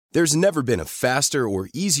There's never been a faster or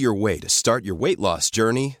easier way to start your weight loss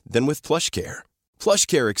journey than with PlushCare.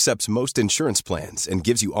 PlushCare accepts most insurance plans and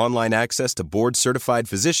gives you online access to board-certified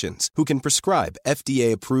physicians who can prescribe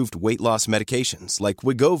FDA-approved weight loss medications like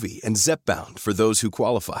Wegovy and Zepbound for those who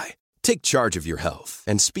qualify. Take charge of your health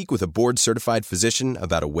and speak with a board-certified physician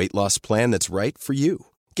about a weight loss plan that's right for you.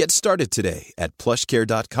 Get started today at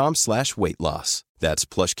plushcare.com/weightloss. That's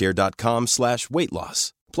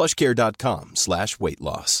plushcare.com/weightloss.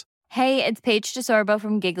 plushcare.com/weightloss. Hey, it's Paige DeSorbo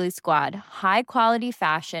from Giggly Squad. High quality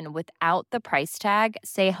fashion without the price tag.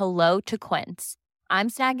 Say hello to Quince. I'm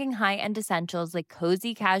snagging high-end essentials like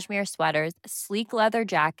cozy cashmere sweaters, sleek leather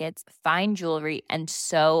jackets, fine jewelry, and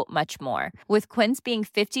so much more. With Quince being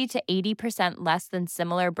 50 to 80% less than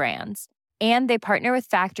similar brands. And they partner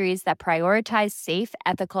with factories that prioritize safe,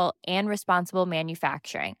 ethical, and responsible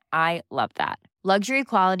manufacturing. I love that. Luxury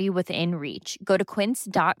quality within reach. Go to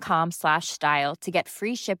quince.com/style to get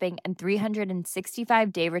free shipping and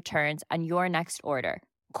 365-day returns on your next order.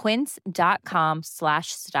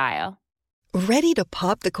 Quince.com/style. Ready to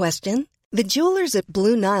pop the question? The jewelers at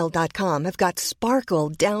BlueNile.com have got sparkle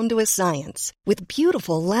down to a science with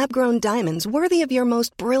beautiful lab-grown diamonds worthy of your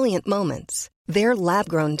most brilliant moments. Their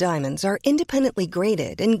lab-grown diamonds are independently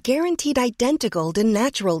graded and guaranteed identical to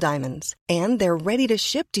natural diamonds, and they're ready to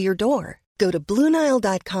ship to your door. Go to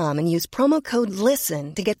BlueNile.com and use promo code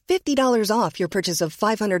LISTEN to get $50 off your purchase of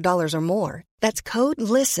 $500 or more. That's code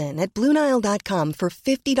LISTEN at BlueNile.com for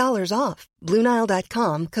 $50 off.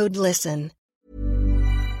 BlueNile.com, code LISTEN.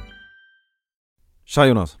 Tja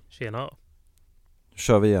Jonas. Tjena.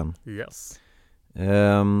 Kör vi igen. Yes.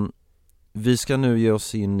 Vi ska nu ge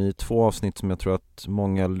oss in i 2 avsnitt som jag tror att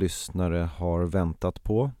många lyssnare har väntat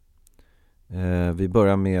på. Vi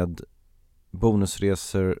börjar med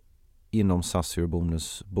bonusresor inom SAS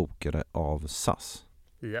Eurobonus bokade av SAS.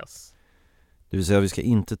 Yes. Det vill säga vi ska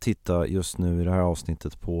inte titta just nu i det här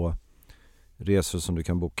avsnittet på resor som du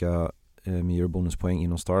kan boka med Eurobonuspoäng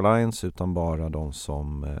inom Star Alliance, utan bara de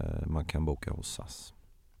som man kan boka hos SAS.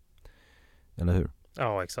 Eller hur?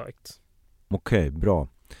 Ja, exakt. Okej, bra.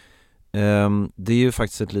 Det är ju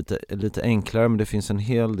faktiskt lite enklare, men det finns en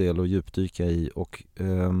hel del att djupdyka i, och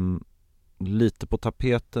lite på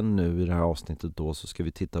tapeten nu i det här avsnittet då så ska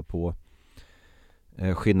vi titta på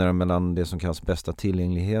skillnaden mellan det som kallas bästa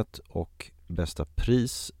tillgänglighet och bästa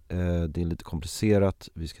pris. Det är lite komplicerat,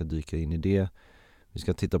 vi ska dyka in i det. Vi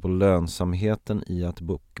ska titta på lönsamheten i att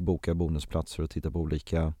boka bonusplatser och titta på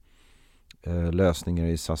olika lösningar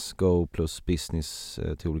i SAS Go plus business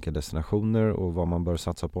till olika destinationer och vad man bör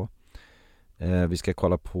satsa på. Vi ska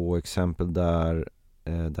kolla på exempel där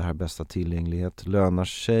det här bästa tillgänglighet lönar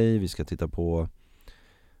sig. Vi ska titta på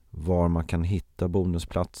var man kan hitta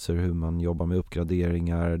bonusplatser, hur man jobbar med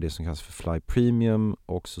uppgraderingar, det som kallas för Fly Premium,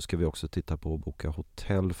 och så ska vi också titta på att boka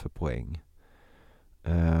hotell för poäng.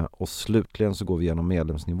 Och slutligen så går vi igenom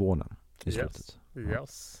medlemsnivåerna i slutet.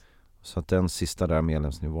 Yes. Så att den sista där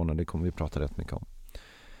medlemsnivåerna, det kommer vi prata rätt mycket om.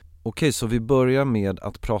 Okej, så vi börjar med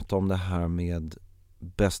att prata om det här med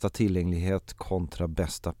bästa tillgänglighet kontra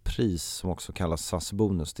bästa pris, som också kallas SAS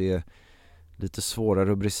bonus. Det är lite svåra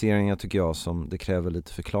rubriceringar tycker jag, som det kräver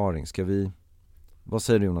lite förklaring. Vad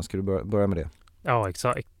säger du Jonas, ska du börja med det? Ja,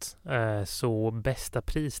 exakt. Så bästa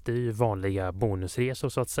pris, det är ju vanliga bonusresor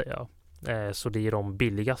så att säga. Så det är de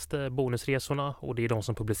billigaste bonusresorna och det är de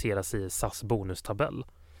som publiceras i SAS bonustabell.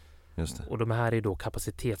 Just det. Och de här är då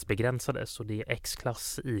kapacitetsbegränsade, så det är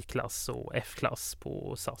X-klass, I-klass och F-klass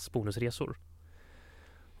på SAS bonusresor.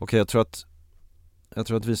 Okej, jag tror att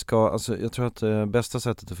vi ska, jag tror att bästa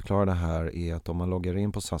sättet att förklara det här är att om man loggar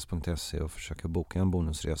in på SAS.se och försöker boka en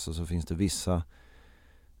bonusresa, så finns det vissa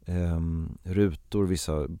rutor,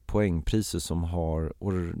 vissa poängpriser som har,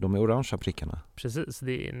 de är orangea prickarna. Precis,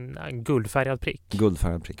 det är en guldfärgad prick.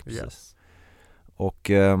 Guldfärgad prick, precis. Yes.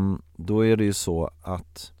 Och då är det ju så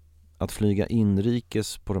att flyga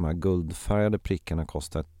inrikes på de här guldfärgade prickarna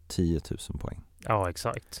kostar 10 000 poäng. Ja,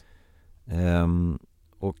 exakt.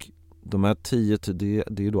 Och de här 10 det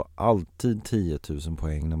är ju då alltid 10 000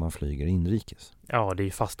 poäng när man flyger inrikes. Ja, det är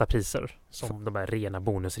ju fasta priser som de här rena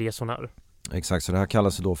bonusresorna är. Exakt, så det här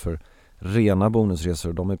kallas då för rena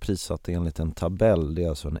bonusresor. De är prissatta enligt en tabell. Det är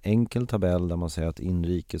alltså en enkel tabell där man säger att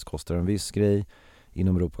inrikes kostar en viss grej,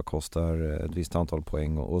 inom Europa kostar ett visst antal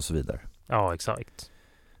poäng och så vidare. Ja, exakt.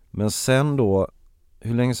 Men sen då,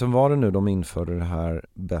 hur länge sedan var det nu de införde det här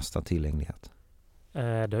bästa tillgänglighet?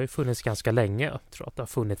 Det har ju funnits ganska länge. Jag tror att det har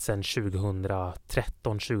funnits sedan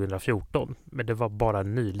 2013-2014. Men det var bara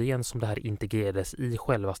nyligen som det här integrerades i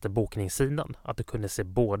självaste bokningssidan. Att du kunde se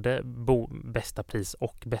både bästa pris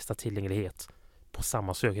och bästa tillgänglighet på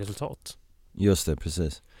samma sökresultat. Just det,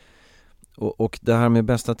 precis. Och det här med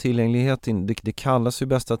bästa tillgänglighet, det kallas ju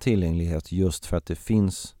bästa tillgänglighet just för att det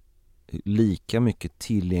finns lika mycket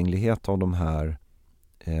tillgänglighet av de här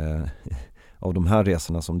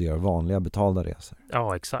resorna som det gör vanliga betalda resor.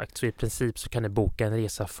 Ja, exakt. Så i princip så kan du boka en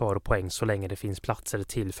resa för poäng så länge det finns platser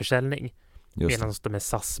till försäljning. Medan de med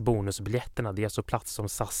SAS bonusbiljetterna, det är alltså platser som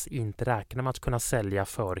SAS inte räknar med att kunna sälja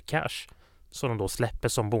för cash. Så de då släpper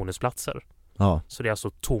som bonusplatser. Ja. Så det är alltså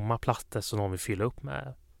tomma platser som de vill fylla upp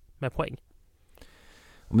med poäng.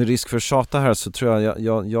 Och med risk för att tjata här så tror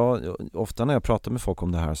jag ofta när jag pratar med folk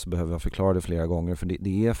om det här så behöver jag förklara det flera gånger, för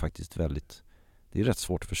det är faktiskt det är rätt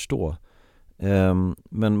svårt att förstå.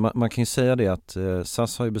 Men man kan ju säga det att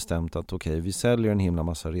SAS har ju bestämt att okej, vi säljer en himla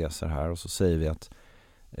massa resor här, och så säger vi att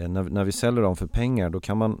när vi säljer dem för pengar, då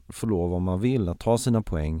kan man få lov om man vill att ta sina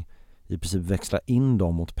poäng, i princip växla in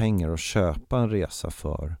dem mot pengar och köpa en resa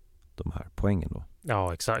för de här poängen då.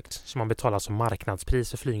 Ja, exakt. Så man betalar alltså marknadspris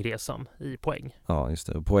för flygresan i poäng. Ja, just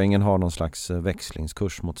det. Och poängen har någon slags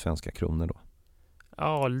växlingskurs mot svenska kronor då.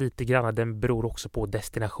 Ja, lite grann. Den beror också på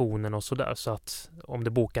destinationen och sådär. Så att om du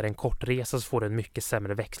bokar en kort resa så får du en mycket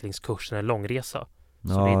sämre växlingskurs än en lång resa. Så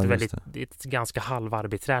ja, det är ett ganska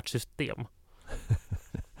halvarbiträrt system.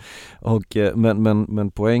 Och,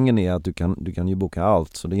 men poängen är att du kan ju boka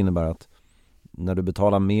allt, så det innebär att när du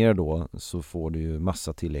betalar mer då så får du ju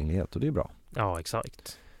massa tillgänglighet, och det är bra. Ja,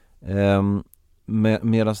 exakt.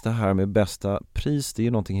 Medan det här med bästa pris, det är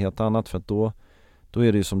ju någonting helt annat, för att då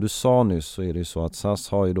är det ju som du sa nyss, så är det ju så att SAS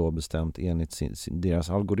har ju då bestämt enligt deras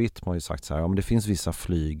algoritm har ju sagt så här, om det finns vissa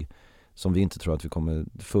flyg som vi inte tror att vi kommer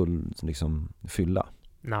fylla.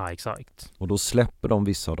 Nej, exakt. Och då släpper de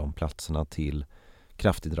vissa av de platserna till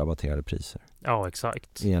kraftigt rabatterade priser. Ja,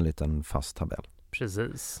 exakt. Enligt en fast tabell.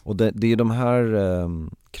 Precis. Och det är de här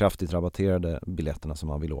kraftigt rabatterade biljetterna som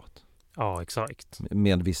man vill åt. Ja, exakt.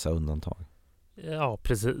 Med vissa undantag. Ja,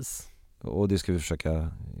 precis. Och det ska vi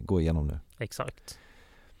försöka gå igenom nu. Exakt.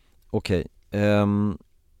 Okej.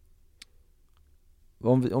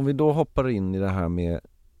 Om vi då hoppar in i det här med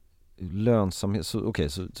lönsamhet. Så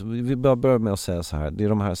vi börjar med att säga så här. Det är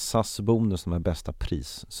de här SAS-bonus som är bästa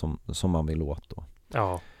pris som man vill åt då.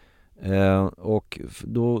 Ja. Och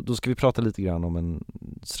då ska vi prata lite grann om en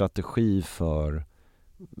strategi för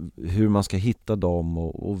hur man ska hitta dem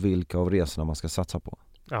och vilka av resorna man ska satsa på.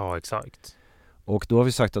 Ja, exakt. Och då har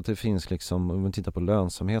vi sagt att det finns liksom, om vi tittar på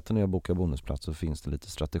lönsamheten när jag bokar bonusplats, så finns det lite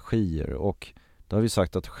strategier. Och då har vi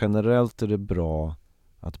sagt att generellt är det bra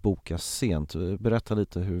att boka sent. Berätta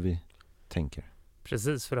lite hur vi tänker.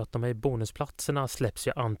 Precis, för att de här bonusplatserna släpps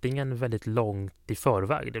ju antingen väldigt långt i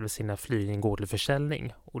förväg, det vill säga när flygningen går till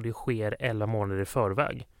försäljning, och det sker 11 månader i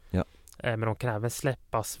förväg. Ja. Men de kan även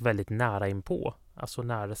släppas väldigt nära inpå. Alltså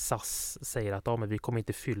när SAS säger att men vi kommer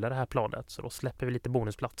inte fylla det här planet, så då släpper vi lite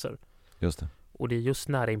bonusplatser. Just det. Och det är just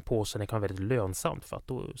nära inpå så det kan vara väldigt lönsamt, för att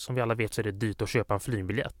då, som vi alla vet, så är det dyrt att köpa en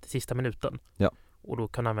flygbiljett i sista minuten. Ja. Och då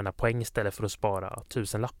kan du använda poäng istället för att spara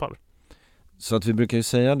 1000 lappar. Så att vi brukar ju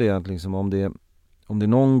säga det att liksom om det är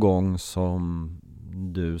någon gång som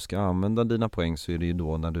du ska använda dina poäng, så är det ju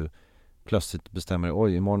då när du plötsligt bestämmer,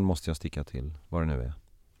 imorgon måste jag sticka till vad det nu är.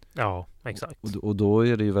 Ja, exakt. Och då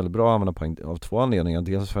är det ju väldigt bra att använda poäng av två anledningar.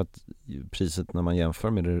 Dels för att priset när man jämför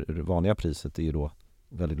med det vanliga priset är ju då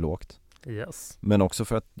väldigt lågt. Yes. Men också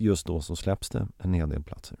för att just då så släpps det en hel del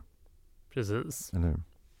platser. Precis. Eller hur?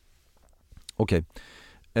 Okej.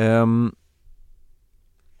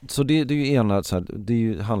 Så det är ju ena, så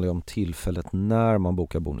här, handlar ju om tillfället när man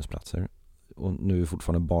bokar bonusplatser. Och nu är vi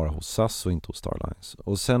fortfarande bara hos SAS och inte hos Star Alliance.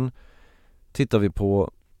 Och sen tittar vi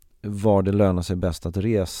på var det lönar sig bäst att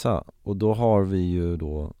resa. Och då har vi ju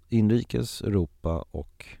då inrikes, Europa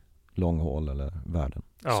och långhåll eller världen.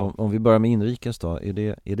 Ja. Så om vi börjar med inrikes då,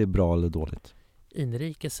 är det bra eller dåligt?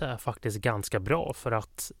 Inrikes är faktiskt ganska bra, för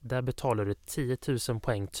att där betalar du 10 000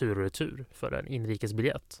 poäng tur och retur för en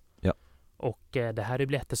inrikesbiljett. Ja. Och det här är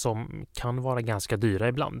biljetter som kan vara ganska dyra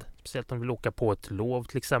ibland. Speciellt om du vill åka på ett lov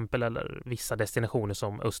till exempel, eller vissa destinationer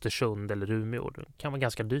som Östersund eller Umeå. Det kan vara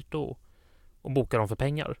ganska dyrt att boka dem för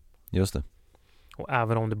pengar. Just det. Och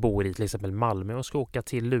även om du bor i till exempel Malmö och ska åka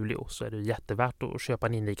till Luleå, så är det jättevärt att köpa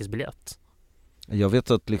en inrikesbiljett. Jag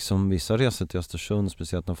vet att liksom vissa resor till Östersund,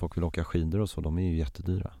 speciellt när folk vill åka skidor och så, de är ju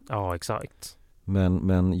jättedyra. Ja, exakt.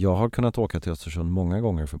 Men jag har kunnat åka till Östersund många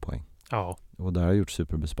gånger för poäng. Ja. Och där har jag gjort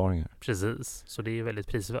superbesparingar. Precis, så det är väldigt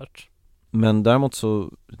prisvärt. Men däremot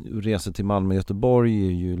så resor till Malmö och Göteborg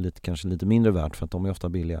är ju kanske lite mindre värt, för att de är ofta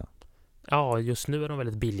billiga. Ja, just nu är de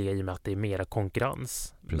väldigt billiga i och med att det är mera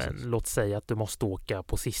konkurrens. Precis. Men låt säga att du måste åka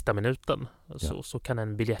på sista minuten. Så kan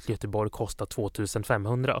en biljett till Göteborg kosta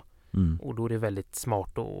 2500. Och då är det väldigt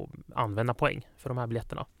smart att använda poäng för de här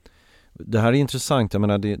biljetterna. Det här är intressant. Jag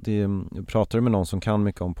menar, pratar du med någon som kan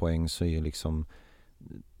mycket om poäng så är liksom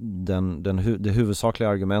det huvudsakliga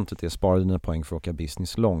argumentet är spara dina poäng för att åka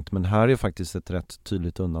business långt. Men här är faktiskt ett rätt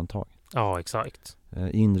tydligt undantag. Ja, exakt.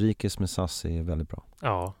 Inrikes med SAS är väldigt bra.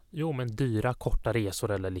 Ja, men dyra korta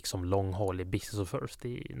resor eller liksom long haul i business och first,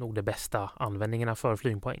 det är nog det bästa användningarna för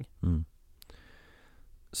flygpoäng. Mm.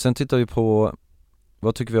 Sen tittar vi på,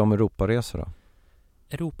 vad tycker vi om Europaresor då?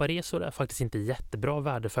 Europaresor är faktiskt inte jättebra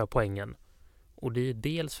värde för poängen. Och det är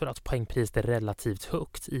dels för att poängpriset är relativt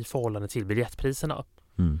högt i förhållande till biljettpriserna.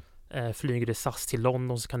 Mm. Flyger du SAS till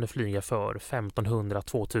London så kan du flyga för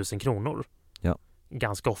 1500-2000 kronor. Ja.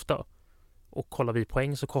 Ganska ofta. Och kollar vi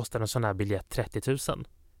poäng så kostar en sån här biljett 30 000.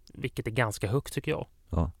 Vilket är ganska högt tycker jag.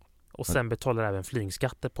 Ja. Och sen betalar även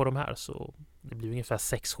flygskatter på de här. Så det blir ungefär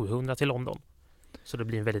 600-700 till London. Så det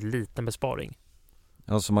blir en väldigt liten besparing.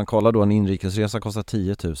 Alltså man kollar då, en inrikesresa kostar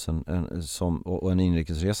 10 000 och en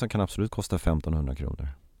inrikesresa kan absolut kosta 1500 kronor.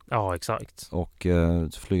 Ja, exakt. Och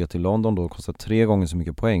flyga till London då kostar 3 gånger så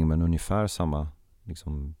mycket poäng, men ungefär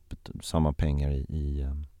samma pengar i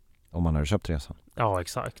om man hade köpt resan. Ja,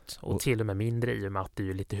 exakt. Och till och med mindre i och med att det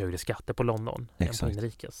är lite högre skatter på London än på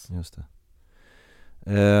inrikes. Just det.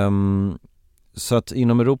 Så att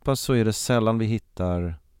inom Europa så är det sällan vi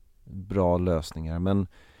hittar bra lösningar. Men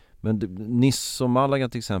Nice och Malaga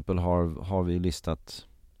till exempel har vi listat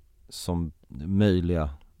som möjliga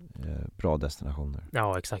bra destinationer.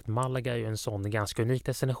 Ja, exakt. Malaga är ju en sån ganska unik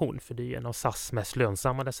destination, för det är ju en av SAS mest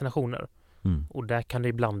lönsamma destinationer. Mm. Och där kan du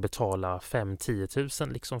ibland betala 5-10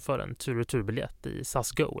 000 liksom för en tur- och turbiljett i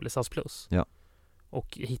SAS Go eller SAS Plus. Ja.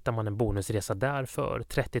 Och hittar man en bonusresa där för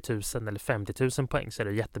 30 000 eller 50 000 poäng så är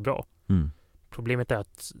det jättebra. Mm. Problemet är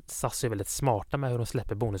att SAS är väldigt smarta med hur de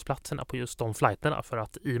släpper bonusplatserna på just de flighterna, för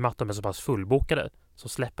att i och med att de är så pass fullbokade så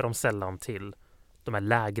släpper de sällan till de här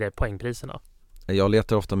lägre poängpriserna. Jag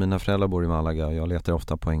letar ofta, mina föräldrar bor i Malaga, jag letar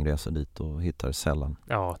ofta poängresor dit och hittar sällan.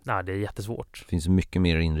 Ja, nej, det är jättesvårt. Det finns mycket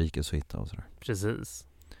mer inrikes att hitta och sådär. Precis.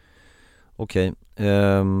 Okej,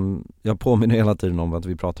 jag påminner hela tiden om att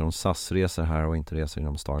vi pratar om SAS-resor här och inte resor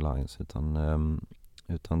inom Star Alliance, utan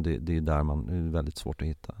det är där det är väldigt svårt att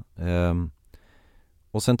hitta.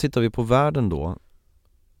 Och sen tittar vi på världen då,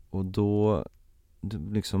 och då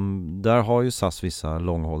liksom, där har ju SAS vissa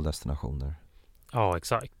långhåll-destinationer. Ja,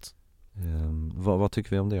 exakt. Vad tycker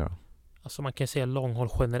vi om det då? Alltså man kan säga långhåll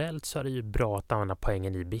generellt så är det ju bra att använda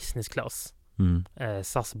poängen i business class. Mm.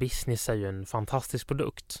 SAS Business är ju en fantastisk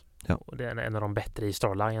produkt. Ja. Och det är en av de bättre i Star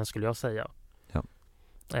Alliance skulle jag säga. Ja.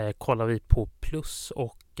 Kollar vi på Plus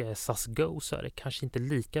och SAS Go så är det kanske inte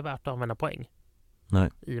lika värt att använda poäng. Nej.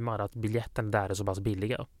 I och med att biljetten där är så pass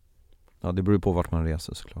billiga. Ja, det beror på vart man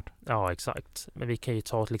reser såklart. Ja, exakt. Men vi kan ju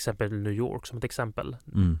ta till exempel New York som ett exempel.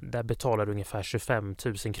 Mm. Där betalar du ungefär 25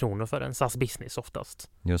 000 kronor för en SAS Business oftast.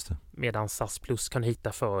 Just det. Medan SAS Plus kan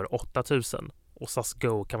hitta för 8 000. Och SAS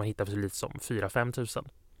Go kan man hitta för så lite som 4-5 000.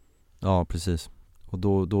 Ja, precis. Och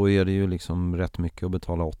då är det ju liksom rätt mycket att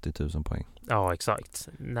betala 80 000 poäng. Ja, exakt.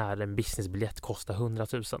 När en businessbiljett kostar 100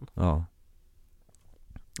 000. Ja.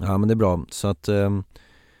 Ja, men det är bra. Så att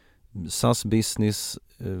SAS Business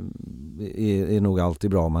är nog alltid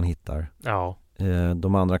bra om man hittar. Ja.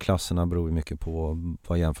 De andra klasserna beror ju mycket på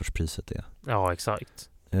vad jämförspriset är. Ja, exakt.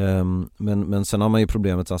 Men sen har man ju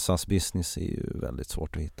problemet att SAS Business är ju väldigt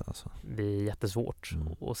svårt att hitta. Alltså. Det är jättesvårt.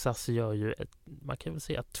 Och SAS gör ju, man kan väl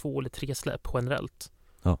säga 2 eller 3 släpp generellt.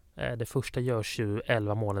 Ja. Det första görs ju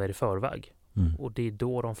 11 månader i förväg. Mm. Och det är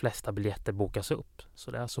då de flesta biljetter bokas upp.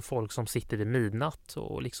 Så det är alltså folk som sitter vid midnatt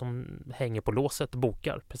och liksom hänger på låset och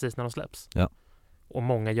bokar precis när de släpps. Ja. Och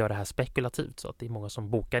många gör det här spekulativt, så att det är många som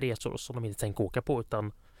bokar resor som de inte tänker åka på,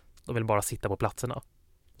 utan de vill bara sitta på platserna.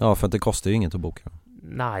 Ja, för att det kostar ju inget att boka.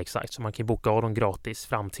 Nej, exakt. Så man kan boka av dem gratis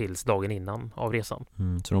fram tills dagen innan av resan.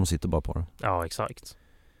 Så de sitter bara på det. Ja, exakt.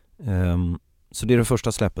 Så det är det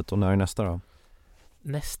första släppet, och när är nästa då?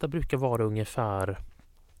 Nästa brukar vara ungefär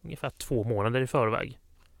 2 månader i förväg.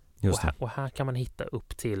 Just det. Och här kan man hitta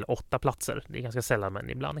upp till 8 platser. Det är ganska sällan, men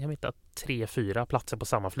ibland kan man hitta 3-4 platser på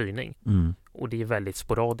samma flygning. Mm. Och det är väldigt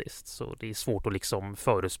sporadiskt, så det är svårt att liksom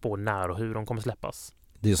förutspå när och hur de kommer släppas.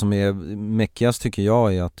 Det som är mäckigast tycker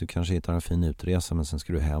jag är att du kanske hittar en fin utresa, men sen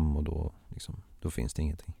ska du hem och då finns det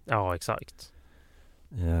ingenting. Ja, exakt.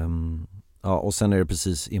 Ja, och sen är det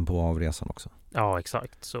precis in på avresan också. Ja,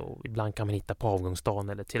 exakt. Så ibland kan man hitta på avgångsdagen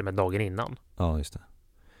eller till och med dagen innan. Ja, just det.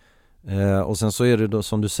 Och sen så är det då,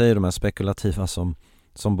 som du säger, de här spekulativa som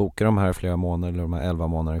som bokar de här flera månader eller de här 11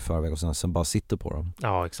 månader i förväg och sen bara sitter på dem.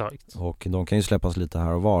 Ja, exakt. Och de kan ju släppas lite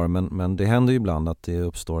här och var, men det händer ju ibland att det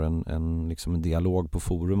uppstår en dialog på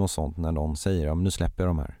forum och sånt när någon säger ja, men nu släpper jag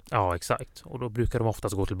de här. Ja, exakt. Och då brukar de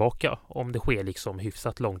oftast gå tillbaka om det sker liksom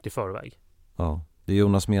hyfsat långt i förväg. Ja, det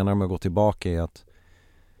Jonas menar med att gå tillbaka är att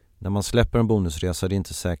när man släpper en bonusresa är det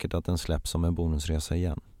inte säkert att den släpps som en bonusresa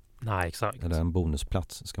igen. Nej, exakt. Eller en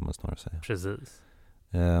bonusplats ska man snarare säga. Precis.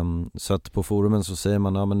 Så att på forumen så säger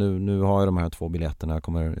man ja, men nu har jag de här 2 biljetterna,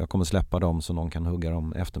 jag kommer släppa dem så någon kan hugga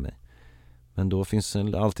dem efter mig. Men då finns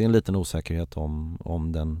alltid en liten osäkerhet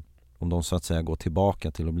om de så att säga går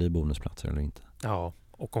tillbaka till att bli bonusplatser eller inte. Ja,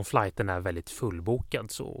 och om flighten är väldigt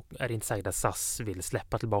fullbokad så är det inte säkert att SAS vill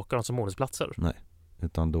släppa tillbaka dem som bonusplatser. Nej,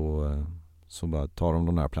 utan då så bara tar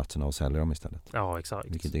de här platserna och säljer dem istället. Ja, exakt.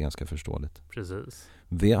 Vilket är ganska förståeligt. Precis.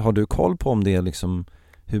 Har du koll på om det är liksom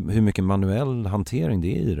hur mycket manuell hantering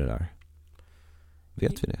det är i det där?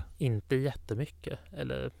 Vet vi det? Inte jättemycket.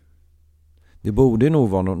 Eller... Det borde nog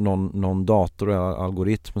vara någon dator eller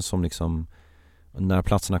algoritm som liksom när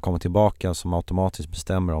platserna kommer tillbaka som automatiskt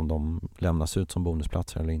bestämmer om de lämnas ut som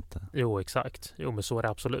bonusplatser eller inte. Jo, exakt. Jo, men så är det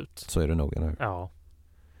absolut. Så är det nog, eller? Ja.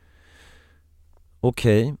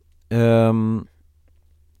 Okej.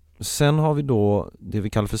 Sen har vi då det vi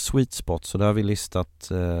kallar för sweet spot. Så där har vi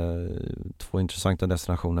listat 2 intressanta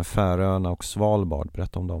destinationer, Färöarna och Svalbard.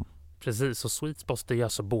 Berätta om dem. Precis, och sweet spot är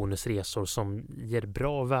alltså bonusresor som ger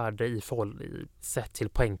bra värde sett till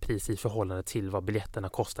poängpris i förhållande till vad biljetterna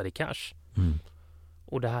kostar i cash. Mm.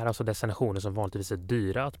 Och det här är alltså destinationer som vanligtvis är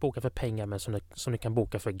dyra att boka för pengar men som ni kan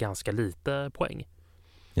boka för ganska lite poäng.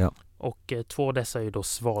 Ja. Och 2 av dessa är ju då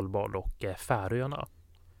Svalbard och Färöarna.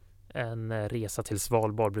 En resa till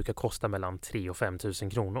Svalbard brukar kosta mellan 3 och 5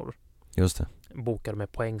 000 kronor. Just det. Bokar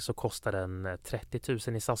med poäng så kostar den 30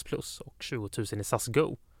 000 i SAS Plus och 20 000 i SAS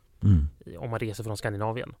Go. Mm. Om man reser från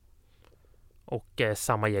Skandinavien. Och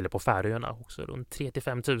samma gäller på Färöarna också, runt 3 till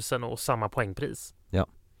 5 000 och samma poängpris. Ja.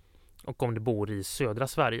 Och om du bor i södra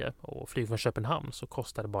Sverige och flyger från Köpenhamn så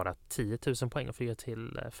kostar det bara 10 000 poäng att flyga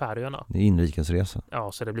till Färöarna. Det är inrikesresa.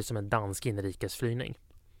 Ja, så det blir som en dansk inrikesflygning.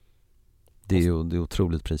 Det är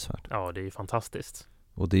otroligt prisvärt. Ja, det är ju fantastiskt.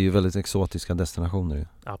 Och det är ju väldigt exotiska destinationer ju.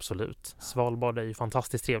 Absolut. Svalbard är ju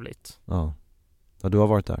fantastiskt trevligt. Ja. Ja, du har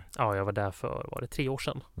varit där? Ja, jag var där för 3 år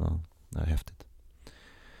sedan. Ja, det är häftigt.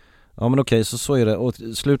 Ja, men okej, så är det. Och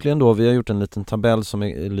slutligen då, vi har gjort en liten tabell som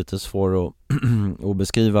är lite svår att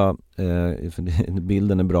beskriva. För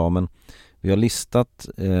bilden är bra, men vi har listat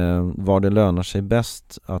var det lönar sig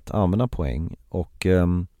bäst att använda poäng. Och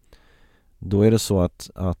då är det så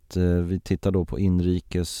att vi tittar då på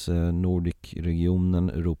inrikes, Nordic-regionen,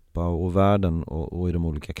 Europa och världen och i de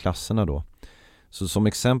olika klasserna då. Så som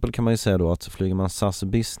exempel kan man ju säga då att flyger man SAS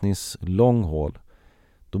Business long haul,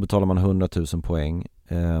 då betalar man 100 000 poäng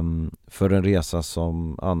för en resa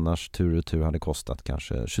som annars tur och tur hade kostat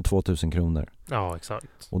kanske 22 000 kronor. Ja,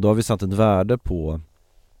 exakt. Och då har vi satt ett värde på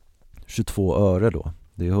 22 öre då.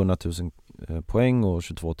 Det är 100 000 poäng och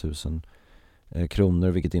 22 000 kronor,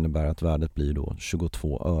 vilket innebär att värdet blir då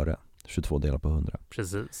 22 öre. 22 delar på 100.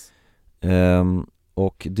 Precis.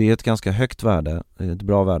 Och det är ett ganska högt värde, ett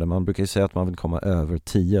bra värde. Man brukar ju säga att man vill komma över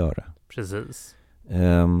 10 öre. Precis.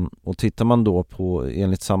 Och tittar man då på,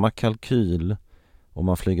 enligt samma kalkyl, om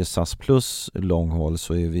man flyger SAS Plus long haul,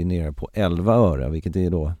 så är vi nere på 11 öre, vilket är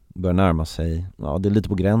då börjar närma sig, ja, det är lite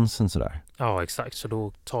på gränsen sådär. Ja, exakt. Så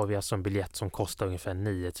då tar vi alltså en biljett som kostar ungefär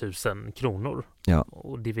 9 000 kronor. Ja.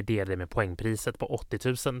 Och dividerar det med poängpriset på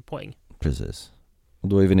 80 000 poäng. Precis. Och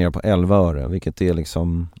då är vi nere på 11 öre, vilket är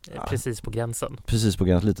liksom... Precis på gränsen. Precis på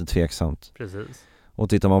gränsen, lite tveksamt. Precis. Och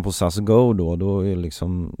tittar man på SAS Go då är det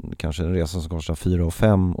liksom kanske en resa som kostar 4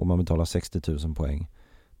 500 och man betalar 60 000 poäng.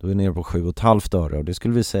 Då är det nere på 7,5 öre och det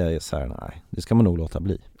skulle vi säga är så här, nej, det ska man nog låta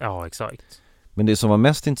bli. Ja, exakt. Men det som var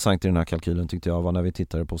mest intressant i den här kalkylen tyckte jag var när vi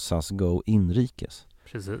tittade på SAS Go inrikes.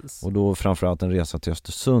 Precis. Och då framförallt en resa till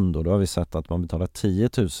Östersund, och då har vi sett att man betalar 10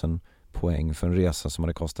 000 poäng för en resa som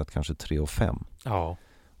hade kostat kanske 3 500. Ja.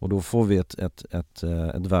 Och då får vi ett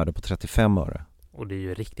värde på 35 öre. Och det är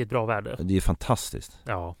ju riktigt bra värde. Det är fantastiskt.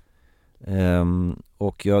 Ja.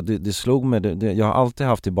 Och det slog mig, jag har alltid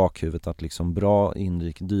haft i bakhuvudet att liksom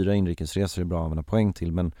dyra inrikesresor är bra att använda poäng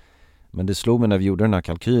till, men det slog mig när vi gjorde den här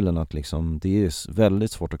kalkylen att liksom, det är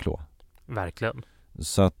väldigt svårt att klå. Verkligen.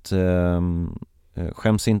 Så att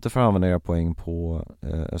skäms inte för att använda era poäng på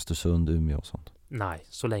Östersund, Umeå och sånt. Nej,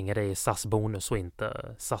 så länge det är SAS bonus och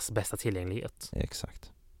inte SAS bästa tillgänglighet.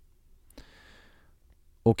 Exakt.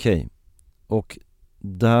 Okej. Och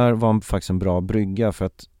där var faktiskt en bra brygga, för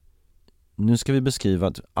att nu ska vi beskriva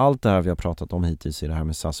att allt det här vi har pratat om hittills i det här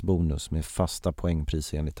med SAS bonus med fasta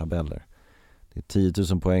poängpriser enligt tabeller. Det är 10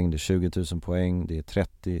 000 poäng, det är 20 000 poäng, det är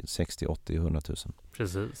 30, 60, 80, 100 000.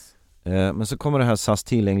 Precis. Men så kommer det här SAS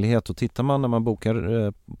tillgänglighet, och tittar man när man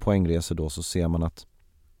bokar poängresor då, så ser man att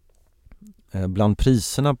bland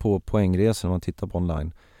priserna på poängresor, när man tittar på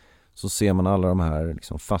online, så ser man alla de här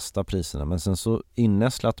liksom fasta priserna. Men sen så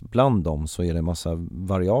innästlat bland dem så är det en massa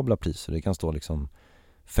variabla priser. Det kan stå liksom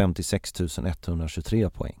 56 123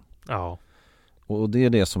 poäng. Ja. Och det är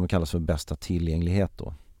det som kallas för bästa tillgänglighet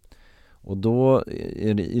då. Och då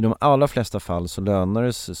är det, i de allra flesta fall så lönar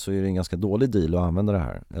det sig, så är det en ganska dålig deal att använda det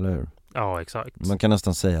här, eller hur? Ja, exakt. Man kan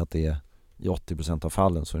nästan säga att det är i 80% av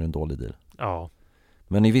fallen så är det en dålig deal. Ja.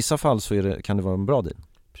 Men i vissa fall så kan det vara en bra deal.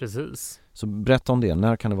 Precis. Så berätta om det,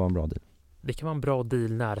 när kan det vara en bra deal? Det kan vara en bra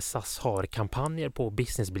deal när SAS har kampanjer på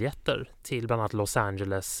businessbiljetter till bland annat Los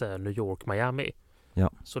Angeles, New York, Miami.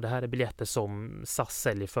 Ja. Så det här är biljetter som SAS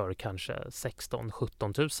säljer för kanske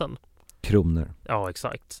 16-17 000 kronor. Ja,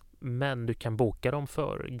 exakt. Men du kan boka dem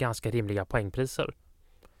för ganska rimliga poängpriser.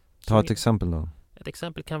 Ta ett exempel då. Ett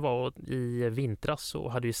exempel kan vara i vintras så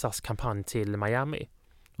hade ju SAS kampanj till Miami.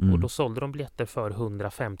 Mm. Och då sålde de biljetter för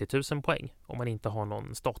 150 000 poäng om man inte har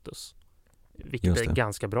någon status. Vilket är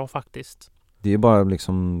ganska bra faktiskt. Det är bara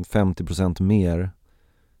liksom 50% mer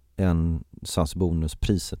än SAS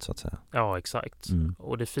bonuspriset så att säga. Ja, exakt. Mm.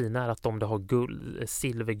 Och det fina är att om du har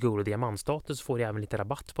silver, guld och diamantstatus får du även lite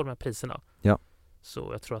rabatt på de här priserna. Ja. Så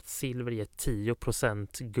jag tror att silver ger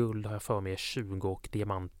 10%, guld har jag för mig 20 och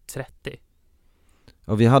diamant 30.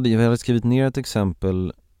 Ja, vi hade skrivit ner ett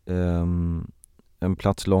exempel, en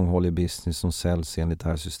plats långhållig business som säljs enligt det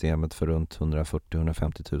här systemet för runt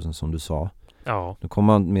 140-150 000 som du sa. Ja. Nu kommer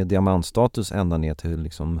man med diamantstatus ända ner till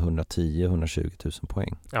liksom 110-120 000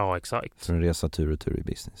 poäng. Ja, exakt. För en resa tur och tur i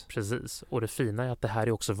business. Precis. Och det fina är att det här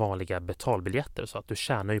är också vanliga betalbiljetter så att du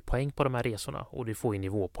tjänar ju poäng på de här resorna och du får ju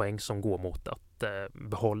nivåpoäng som går mot att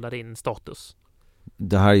behålla din status.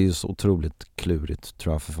 Det här är ju så otroligt klurigt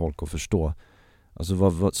tror jag för folk att förstå.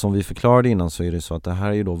 Alltså som vi förklarade innan så är det så att det här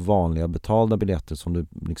är ju då vanliga betalda biljetter som du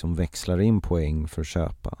liksom växlar in poäng för att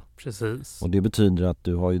köpa. Precis. Och det betyder att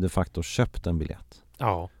du har ju de facto köpt en biljett.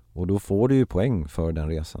 Ja. Och då får du ju poäng för den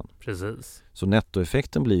resan. Precis. Så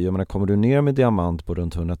nettoeffekten blir ju, jag menar, kommer du ner med diamant på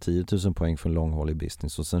runt 110 000 poäng för en långhållig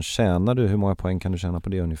business och sen tjänar du, hur många poäng kan du tjäna på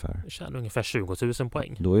det ungefär? Jag tjänar ungefär 20 000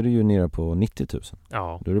 poäng. Då är du ju nere på 90 000.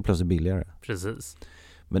 Ja. Då är det plötsligt billigare. Precis.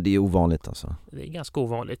 Men det är ovanligt alltså. Det är ganska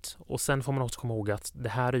ovanligt. Och sen får man också komma ihåg att det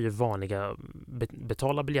här är ju vanliga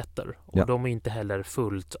betalda biljetter. Och de är inte heller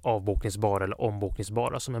fullt avbokningsbara eller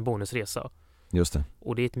ombokningsbara som en bonusresa. Just det.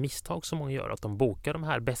 Och det är ett misstag som många gör att de bokar de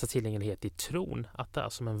här bästa tillgänglighet i tron att det är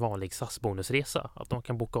som en vanlig SAS-bonusresa. Att de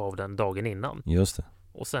kan boka av den dagen innan. Just det.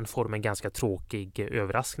 Och sen får de en ganska tråkig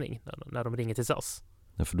överraskning när de ringer till SAS.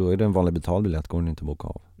 Ja, för då är det en vanlig betalbiljett, går den inte att boka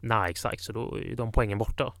av. Nej, exakt. Så då är de poängen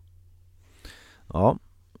borta. Ja,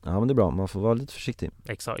 men det är bra. Man får vara lite försiktig.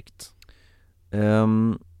 Exakt.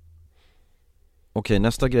 Okej,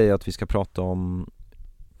 nästa grej är att vi ska prata om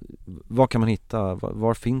vad kan man hitta,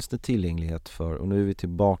 var finns det tillgänglighet för, och nu är vi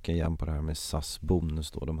tillbaka igen på det här med SAS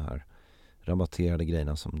bonus då, de här rabatterade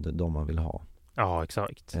grejerna som de man vill ha. Ja,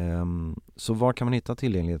 exakt. Så var kan man hitta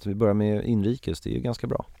tillgänglighet? Vi börjar med inrikes, det är ju ganska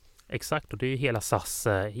bra. Exakt, och det är ju hela SAS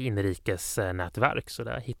inrikesnätverk, så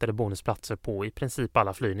där hittar du bonusplatser på i princip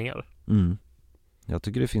alla flygningar. Mm. Jag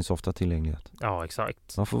tycker det finns ofta tillgänglighet. Ja,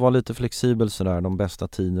 exakt. Man får vara lite flexibel sådär, de bästa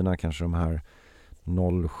tiderna kanske de här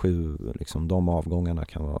 07, liksom de avgångarna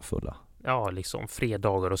kan vara fulla. Ja, liksom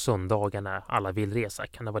fredagar och söndagar när alla vill resa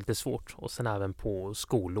kan det vara lite svårt. Och sen även på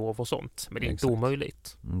skollov och sånt. Men det är inte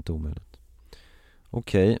omöjligt. Inte omöjligt.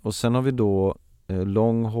 Okej, och sen har vi då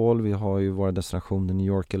long haul. Vi har ju våra destinationer New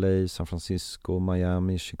York, LA, San Francisco,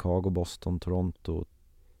 Miami, Chicago, Boston, Toronto,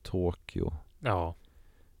 Tokyo. Ja.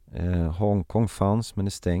 Hongkong fanns men är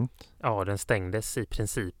stängt. Ja, den stängdes i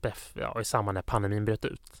princip i samband när pandemin bröt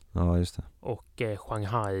ut. Ja, just det. Och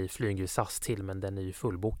Shanghai flyger SAS till, men den är ju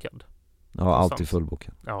fullbokad. Ja, alltid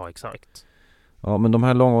fullbokad. Ja, exakt. Ja, men de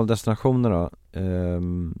här långhåll-destinationerna,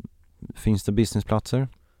 finns det businessplatser?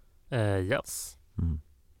 Yes. Mm.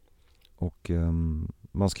 Och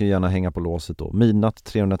man ska gärna hänga på låset då. Midnatt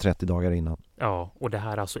 330 dagar innan. Ja, och det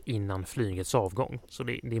här är alltså innan flygets avgång. Så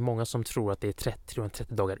det är många som tror att det är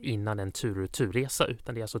 330 dagar innan en tur-och-turresa,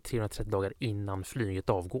 utan det är alltså 330 dagar innan flyget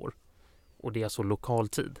avgår. Och det är alltså lokal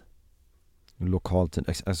tid. Lokal tid,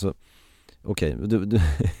 alltså okej, du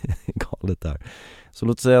galet där. Så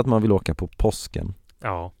låt säga att man vill åka på påsken.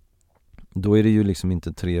 Ja. Då är det ju liksom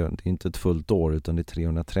inte ett fullt år, utan det är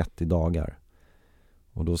 330 dagar.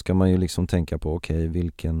 Och då ska man ju liksom tänka på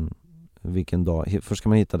vilken dag. Först ska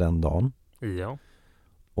man hitta den dagen. Ja.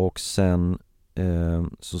 Och sen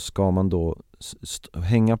så ska man då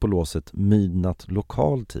hänga på låset midnatt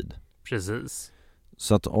lokal tid. Precis.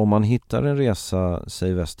 Så att om man hittar en resa,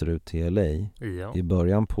 säg västerut till LA i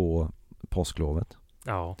början på påsklovet.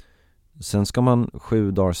 Ja. Sen ska man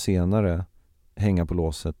 7 dagar senare hänga på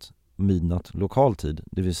låset midnatt lokal tid.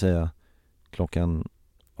 Det vill säga klockan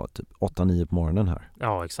typ 8-9 på morgonen här.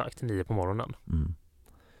 Ja, exakt. 9 på morgonen.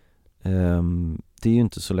 Det är ju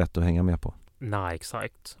inte så lätt att hänga med på. Nej,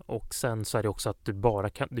 exakt. Och sen så är det också att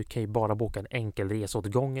du kan ju bara boka en enkel resa åt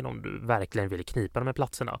gången om du verkligen vill knipa de här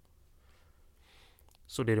platserna.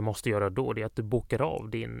 Så det du måste göra då är att du bokar av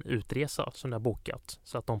din utresa som du har bokat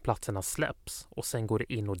så att de platserna släpps och sen går du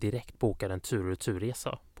in och direkt bokar en tur- och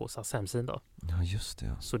returresa på SAS hemsida. Ja, just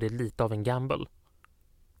det. Så det är lite av en gamble.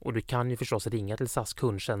 Och du kan ju förstås ringa till SAS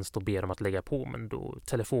kundtjänst och be dem att lägga på, men då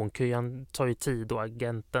telefonkön tar ju tid och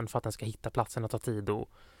agenten för att den ska hitta platserna tar tid och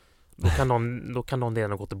då kan någon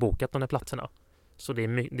redan ha gått och bokat de här platserna. Så det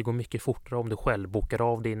går mycket fortare om du själv bokar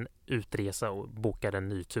av din utresa och bokar en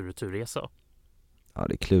ny tur- och returresa. Ja,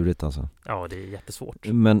 det är klurigt alltså. Ja, det är jättesvårt.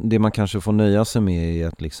 Men det man kanske får nöja sig med är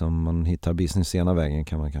att liksom man hittar business ena vägen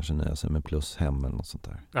kan man kanske nöja sig med plus hem eller något sånt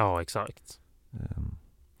där. Ja, exakt.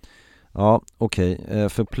 Ja, okej.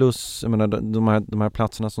 För plus, jag menar, de här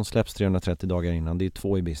platserna som släpps 330 dagar innan, det är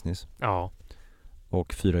 2 i business. Ja.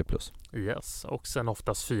 Och 4 i plus. Yes, och sen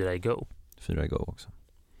oftast 4 i go. 4 i go också.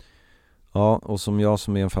 Ja, och som jag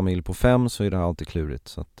som är en familj på 5 så är det alltid klurigt.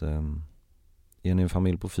 Så att är ni en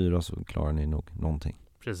familj på 4 så klarar ni nog någonting.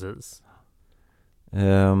 Precis.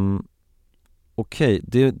 Okej,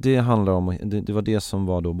 det handlar om, det var det som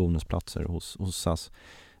var då bonusplatser hos SAS.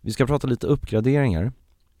 Vi ska prata lite uppgraderingar.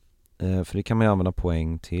 För det kan man ju använda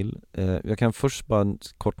poäng till. Jag kan först bara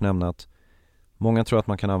kort nämna att många tror att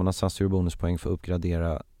man kan använda SAS bonuspoäng för att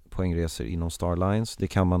uppgradera poängresor inom Starlines. Det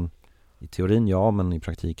kan man i teorin ja, men i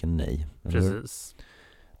praktiken nej. Precis.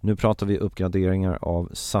 Nu pratar vi uppgraderingar av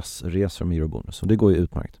SAS-resor med Eurobonus och det går ju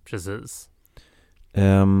utmärkt. Precis.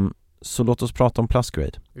 Så låt oss prata om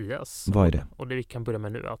Plusgrade. Yes. Vad är det? Och det vi kan börja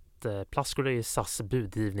med nu att Plusgrade är SAS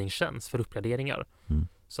budgivningstjänst för uppgraderingar.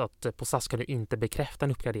 Så att på SAS kan du inte bekräfta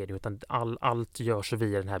en uppgradering utan allt görs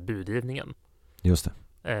via den här budgivningen. Just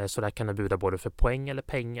det. Så där kan du buda både för poäng eller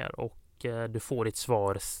pengar och du får ditt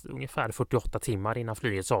svar ungefär 48 timmar innan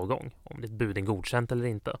flygets avgång om ditt bud är godkänt eller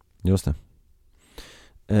inte. Just det.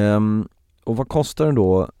 Och vad kostar det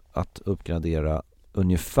då att uppgradera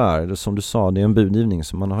ungefär? Som du sa, det är en budgivning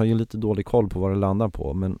så man har ju lite dålig koll på vad det landar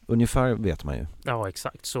på, men ungefär vet man ju. Ja,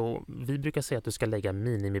 exakt. Så vi brukar säga att du ska lägga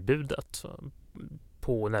minimibudet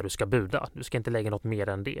på när du ska buda. Du ska inte lägga något mer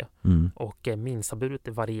än det. Och minsta budet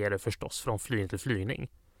varierar förstås från flygning till flygning.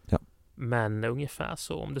 Ja. Men ungefär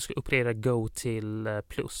så om du ska uppgradera Go till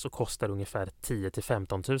Plus så kostar det ungefär 10 till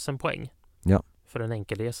 15 000 poäng. Ja. För en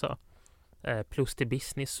enkelresa. Plus till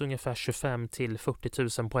Business ungefär 25 till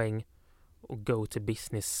 40 000 poäng. Och Go till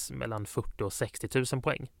Business mellan 40 och 60 000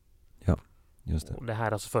 poäng. Ja, just det. Och det här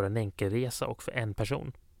är alltså för en enkelresa och för en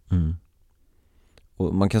person.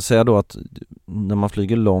 Och man kan säga då att när man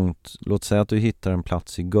flyger långt, låt säga att du hittar en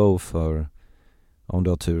plats i Go för, om du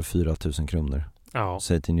har tur, 4 000 kronor. Ja.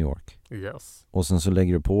 Säg till New York. Yes. Och sen så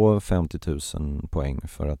lägger du på 50 000 poäng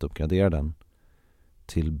för att uppgradera den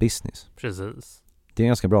till business. Precis. Det är en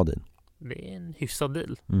ganska bra deal. Det är en hyfsad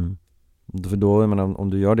deal. För då, jag menar, om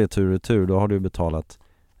du gör det tur och retur, då har du betalat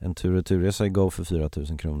en tur och returresa i Go för 4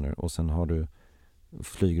 000 kronor och sen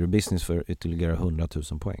flyger du business för ytterligare 100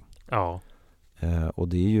 000 poäng. Ja. Och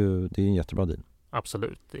det är en jättebra deal.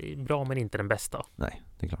 Absolut. Det är bra men inte den bästa. Nej,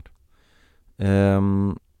 det är klart.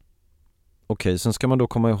 Okej, sen ska man då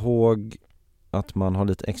komma ihåg att man har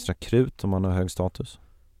lite extra krut om man har hög status.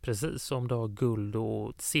 Precis, om du har guld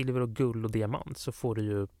och silver och guld och diamant så får du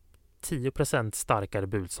ju 10% starkare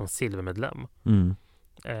bud som silvermedlem.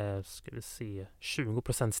 Ska vi se,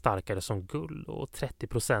 20% starkare som guld och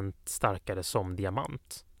 30% starkare som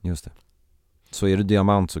diamant. Just det. Så är du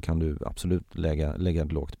diamant så kan du absolut lägga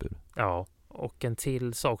ett lågt bud. Ja, och en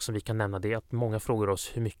till sak som vi kan nämna det är att många frågar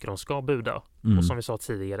oss hur mycket de ska buda. Och som vi sa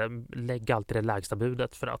tidigare, lägg alltid det lägsta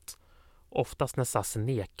budet för att oftast när SAS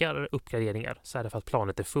nekar uppgraderingar så är det för att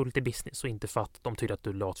planet är fullt i business och inte för att de tycker att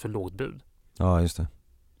du la ett för lågt bud. Ja, just det.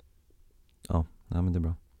 Ja, nej, men det är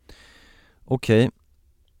bra. Okej.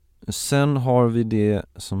 Sen har vi det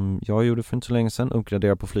som jag gjorde för inte så länge sedan,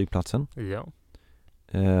 uppgradera på flygplatsen. Ja.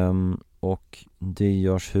 Och det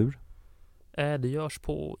görs hur? Det görs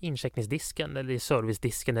på incheckningsdisken eller i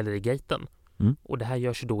servicedisken eller i gaten. Och det här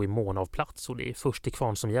görs ju då i mån av plats och det är först till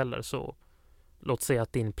kvarn som gäller. Så låt säga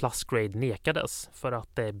att din plusgrade nekades för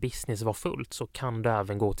att business var fullt så kan du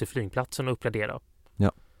även gå till flygplatsen och uppgradera.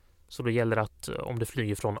 Ja. Så då gäller det att om du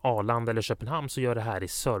flyger från Arlanda eller Köpenhamn så gör det här i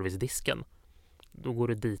servicedisken. Då går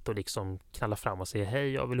du dit och liksom knallar fram och säger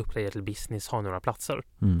hej, jag vill uppgradera till business, har några platser.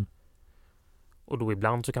 Och då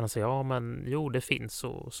ibland så kan de säga ja men jo det finns,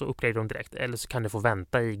 och så uppgraderar de direkt. Eller så kan du få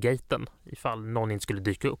vänta i gaten. Ifall någon inte skulle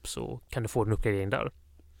dyka upp så kan du få en uppgradering där.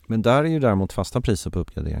 Men där är ju däremot fasta priser på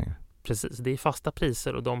uppgraderingar. Precis, det är fasta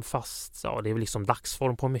priser och det är väl liksom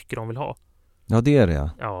dagsform på hur mycket de vill ha. Ja, det är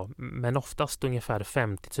det. Ja, men oftast ungefär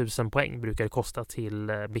 50 000 poäng brukar det kosta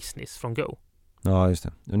till business från Go. Ja, just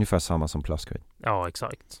det. Ungefär samma som Plusgrade. Ja,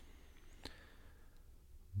 exakt.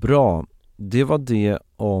 Bra. Det var det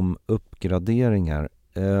om uppgraderingar.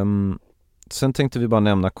 Sen tänkte vi bara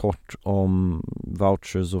nämna kort om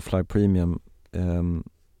vouchers och Fly Premium.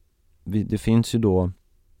 Det finns ju då,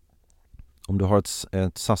 om du har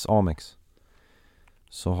ett SAS Amex,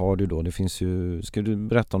 så har du då, det finns ju, ska du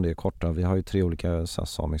berätta om det kort då? Vi har ju 3 olika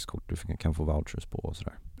SAS Amex-kort du kan få vouchers på och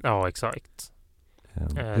sådär. Ja, exakt.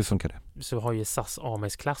 Hur funkar det? Så vi har ju SAS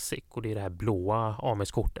Amex Classic och det är det här blåa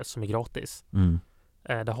Amex-kortet som är gratis.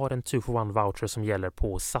 Det har en 2-for-1 voucher som gäller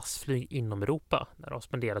på SAS-flyg inom Europa när du har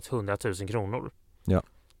spenderat 100 000 kronor. Ja.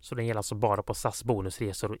 Så den gäller alltså bara på SAS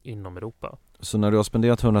bonusresor inom Europa. Så när du har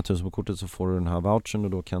spenderat 100 000 på kortet så får du den här vouchern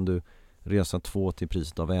och då kan du resa 2 till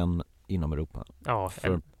priset av en inom Europa. Ja,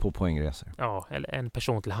 på poängresor. Ja, eller en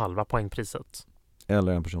person till halva poängpriset.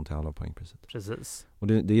 Eller en person till halva poängpriset. Precis. Och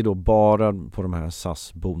det är då bara på de här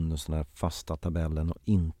SAS bonus, den här fasta tabellen och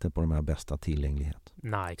inte på de här bästa tillgänglighet.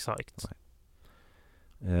 Nej, exakt. Nej.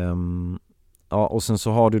 Ja, och sen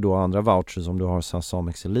så har du då andra vouchers. Om du har SAS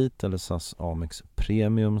Amex Elite eller SAS Amex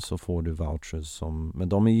Premium så får du vouchers men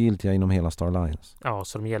de är giltiga inom hela Star Alliance. Ja,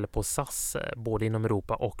 så de gäller på SAS både inom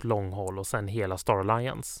Europa och long haul och sen hela Star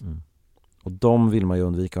Alliance. Och de vill man ju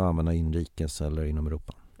undvika att använda inrikes eller inom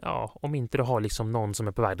Europa. Ja, om inte du har liksom någon som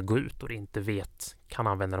är på väg att gå ut och du inte kan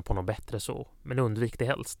använda den på något bättre så. Men undvik det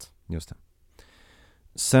helst. Just det.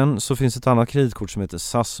 Sen så finns ett annat kreditkort som heter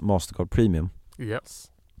SAS Mastercard Premium.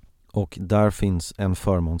 Yes. Och där finns en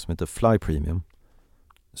förmån som heter Fly Premium.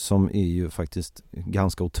 Som är ju faktiskt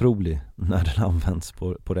ganska otrolig när den används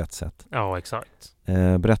på rätt sätt. Ja, exakt.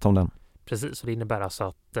 Berätta om den. Precis, och det innebär alltså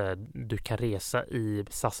att du kan resa i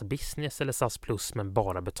SAS Business eller SAS Plus men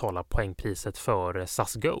bara betala poängpriset för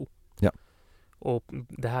SAS Go. Ja. Och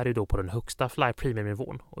det här är då på den högsta Fly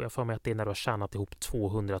Premium-nivån. Och jag får med att det är när du har tjänat ihop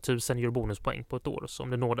 200 000 eurobonuspoäng på ett år som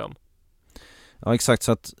du når den. Ja, exakt.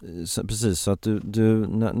 Så att du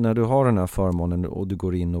när du har den här förmånen och du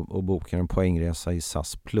går in och bokar en poängresa i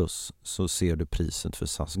SAS Plus så ser du priset för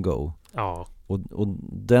SAS Go. Ja. Och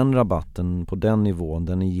den rabatten på den nivån,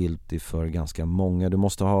 den är giltig för ganska många. Du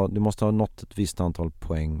måste ha nått ett visst antal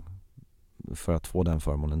poäng för att få den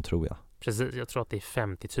förmånen, tror jag. Precis, jag tror att det är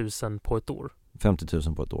 50 000 på ett år. 50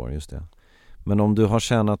 000 på ett år, just det. Men om du har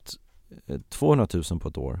tjänat 200 000 på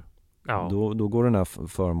ett år, ja. Då går den här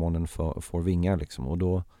förmånen får vingar liksom.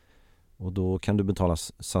 Och då kan du betala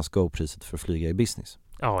SAS Go-priset för att flyga i business.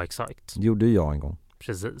 Ja, exakt. Det gjorde jag en gång.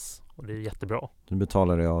 Precis, och det är jättebra. Då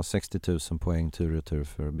betalade jag 60 000 poäng tur och tur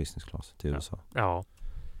för business class till USA. Ja.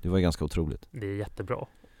 Det var ganska otroligt. Det är jättebra.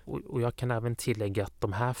 Och jag kan även tillägga att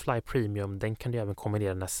de här Fly Premium, den kan du även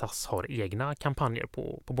kombinera när SAS har egna kampanjer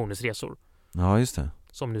på bonusresor. Ja, just det.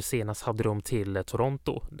 Som nu senast hade de till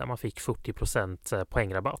Toronto där man fick 40%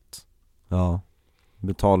 poängrabatt. Ja.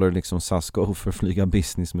 Betalar liksom SAS Go för att flyga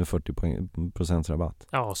business med 40% rabatt.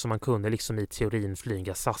 Ja, så man kunde liksom i teorin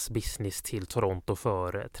flyga SAS Business till Toronto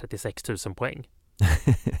för 36 000 poäng.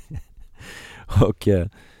 Och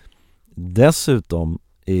dessutom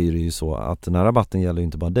är det ju så att den här rabatten gäller ju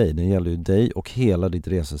inte bara dig. Den gäller ju dig och hela ditt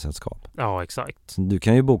resesällskap. Ja, exakt. Du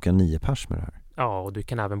kan ju boka 9 pers med det här. Ja, och du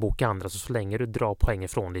kan även boka andra. Så länge du drar poäng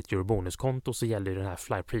från ditt eurobonuskonto så gäller ju den här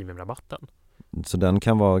Fly Premium-rabatten. Så den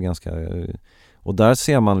kan vara ganska... Och där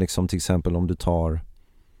ser man liksom till exempel om du tar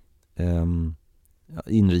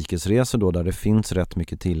inrikesresor då där det finns rätt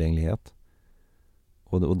mycket tillgänglighet.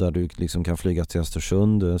 Och där du liksom kan flyga till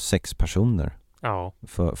Östersund 6 personer. Ja.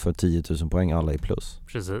 För 10 000 poäng, alla i plus.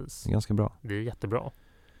 Precis. Det är ganska bra. Det är jättebra.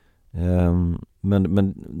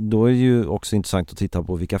 Men då är det ju också intressant att titta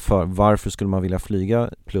på varför skulle man vilja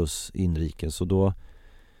flyga plus inrikes. Och då,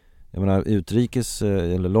 jag menar, utrikes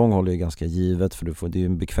eller långhåll är ganska givet för det är ju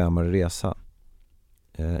en bekvämare resa.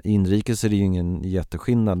 Inrikes är det ju ingen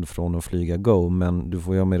jätteskillnad från att flyga Go, men du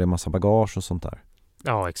får ju ha med dig massa bagage och sånt där.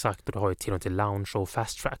 Ja, exakt. Och du har ju tillgång till lounge och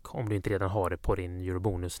fast track om du inte redan har det på din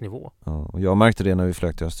eurobonusnivå. Ja, och jag märkte det när vi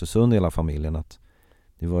flög till Östersund hela familjen att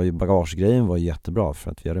det var ju, bagagegrejen var jättebra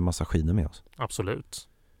för att vi hade en massa skidor med oss. Absolut.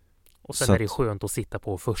 Och sen är det skönt att sitta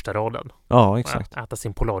på första raden. Ja, exakt. Och äta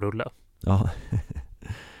sin polarrulle. Ja.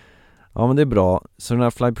 Ja, men det är bra. Så den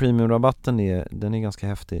här Fly Premium-rabatten den är ganska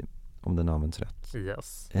häftig om den används rätt.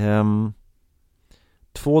 Yes.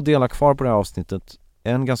 2 delar kvar på det här avsnittet.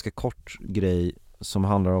 En ganska kort grej som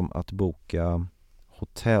handlar om att boka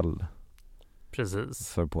hotell. Precis.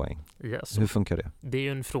 För poäng. Yes. Hur funkar det? Det är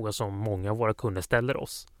ju en fråga som många av våra kunder ställer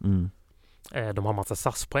oss. De har massa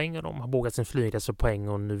SAS-poäng och de har bokat sin flygresa poäng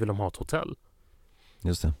och nu vill de ha ett hotell.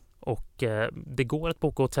 Just det. Och det går att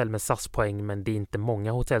boka hotell med SAS-poäng, men det är inte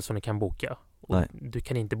många hotell som du kan boka. Och du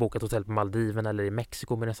kan inte boka ett hotell på Maldiven eller i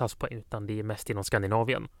Mexiko med en SAS-poäng, utan det är mest inom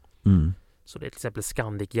Skandinavien. Så det är till exempel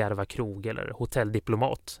Scandic, Järva Krog eller Hotell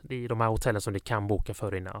Diplomat. Det är de här hotellen som du kan boka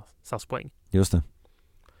för dina SAS-poäng. Just det.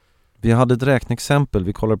 Vi hade ett räkneexempel.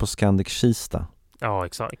 Vi kollade på Scandic Kista. Ja,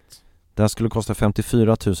 exakt. Det här skulle kosta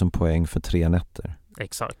 54 000 poäng för 3 nätter.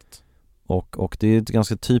 Exakt. Och det är ett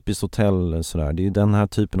ganska typiskt hotell sådär. Det är ju den här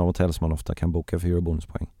typen av hotell som man ofta kan boka för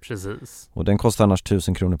eurobonuspoäng. Precis. Och den kostar annars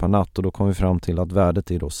 1000 kronor per natt och då kommer vi fram till att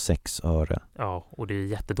värdet är då 6 öre. Ja, och det är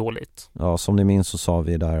jättedåligt. Ja, som ni minns så sa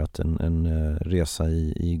vi där att en resa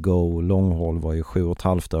i Go long haul var ju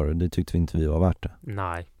 7,5 öre. Det tyckte vi inte vi var värt det.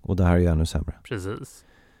 Nej. Och det här är ju ännu sämre. Precis.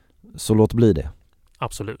 Så låt bli det.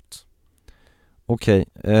 Absolut. Okej.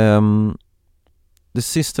 Det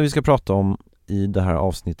sista vi ska prata om i det här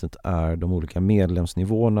avsnittet är de olika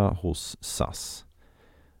medlemsnivåerna hos SAS.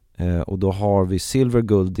 Och då har vi silver,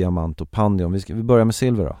 guld, diamant och pandion. Vi börjar med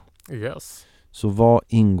silver då. Yes. Så vad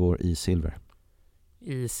ingår i silver?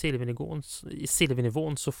 I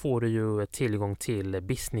silvernivån så får du ju tillgång till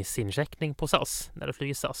businessincheckning på SAS när du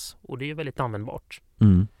flyger SAS. Och det är ju väldigt användbart.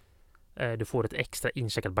 Du får ett extra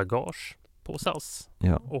incheckat bagage på SAS.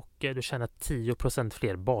 Ja. Och du tjänar 10%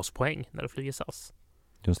 fler baspoäng när du flyger SAS.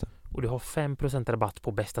 Just det. Och du har 5% rabatt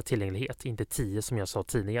på bästa tillgänglighet. Inte 10 som jag sa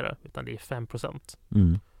tidigare, utan det är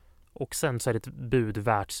 5%. Och sen så är det ett bud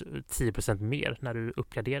värt 10% mer när du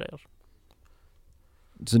uppgraderar.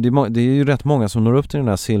 Så det är ju rätt många som når upp till den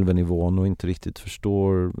här silvernivån och inte riktigt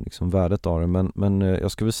förstår liksom värdet av det. Men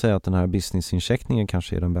jag skulle säga att den här businessincheckningen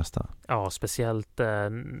kanske är den bästa. Ja, speciellt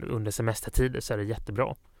under semestertider så är det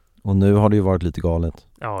jättebra. Och nu har det ju varit lite galet.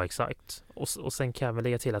 Ja, exakt. Och sen kan jag väl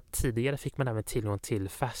lägga till att tidigare fick man även tillgång till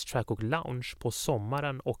Fast Track och Lounge på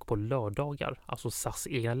sommaren och på lördagar. Alltså SAS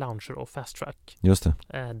egna lounger och Fast Track. Just det.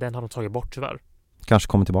 Den har de tagit bort tyvärr. Kanske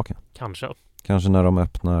kommer tillbaka. Kanske när de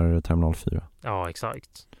öppnar terminal 4. Ja,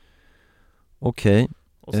 exakt. Okej.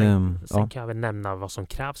 Och sen kan jag väl nämna vad som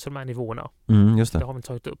krävs för de här nivåerna. Just det. Det har vi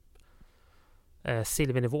tagit upp.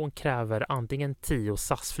 Silvernivån kräver antingen 10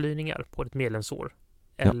 SAS-flygningar på ett medlemsår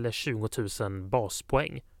eller 20 000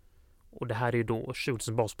 baspoäng. Och det här är ju då 20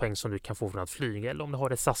 000 baspoäng som du kan få från att flyga. Eller om du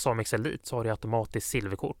har ett SAS Amex Elite så har du automatiskt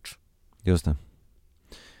silverkort. Just det.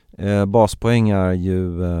 Baspoäng är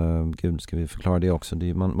ju, gud ska vi förklara det också.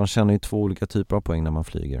 Man känner ju 2 olika typer av poäng när man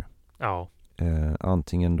flyger. Ja.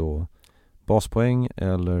 Antingen då baspoäng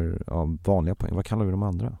eller vanliga poäng. Vad kallar vi de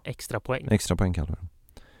andra? Extra poäng. Extra poäng kallar vi dem.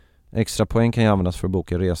 Extra poäng kan ju användas för att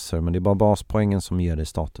boka resor, men det är bara baspoängen som ger dig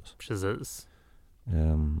status. Precis.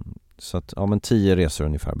 Så att, 10 resor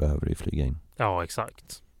ungefär behöver du flyga in. Ja,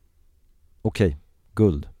 exakt. Okej,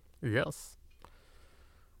 guld. Yes.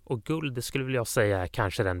 Och guld, det skulle jag säga är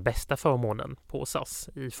kanske den bästa förmånen på SAS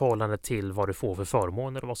i förhållande till vad du får för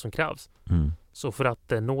förmåner och vad som krävs. Så för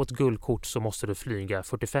att nå ett guldkort så måste du flyga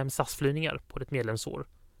 45 SAS-flygningar på ditt medlemsår.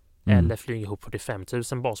 Eller flyga ihop 45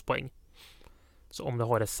 000 baspoäng. Så om du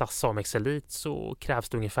har ett SAS Amex Elite så krävs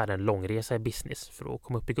det ungefär en långresa i business för att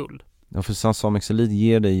komma upp i guld. Ja, för SAS Amex Elite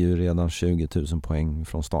ger dig ju redan 20 000 poäng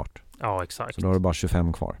från start. Ja, exakt. Så då har du bara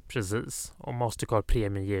 25 kvar. Precis. Och Mastercard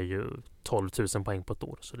Premium ger ju 12 000 poäng på ett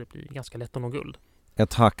år. Så det blir ganska lätt att nå guld.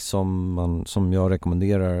 Ett hack som jag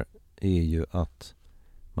rekommenderar är ju att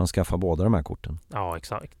man skaffar båda de här korten. Ja,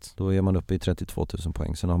 exakt. Då är man uppe i 32 000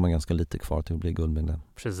 poäng. Sen har man ganska lite kvar till att bli guldmedlem.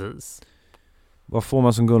 Precis. Vad får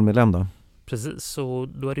man som guldmedlem då? Precis, så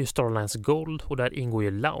då är det ju Star Alliance Gold och där ingår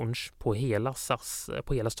ju lounge på hela SAS,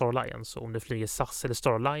 på hela Star Alliance. Så om du flyger SAS eller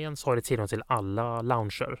Star Alliance har du tillgång till alla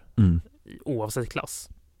lounger oavsett klass.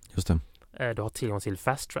 Just det. Du har tillgång till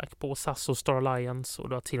Fast Track på SAS och Star Alliance och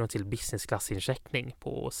du har tillgång till business class-incheckning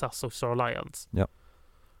på SAS och Star Alliance. Ja.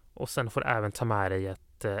 Och sen får du även ta med dig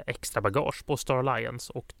ett extra bagage på Star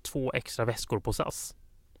Alliance och 2 extra väskor på SAS.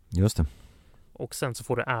 Just det. Och sen så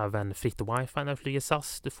får du även fritt wifi när du flyger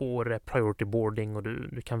SAS. Du får priority boarding och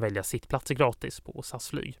du kan välja sittplatser gratis på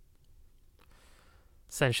SAS-flyg.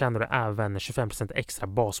 Sen tjänar du även 25% extra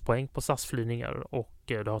baspoäng på SAS-flygningar och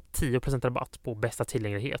du har 10% rabatt på bästa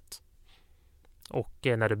tillgänglighet. Och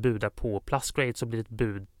när du budar på plus grade så blir ett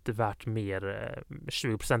bud värt mer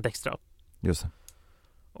 20% extra. Just det.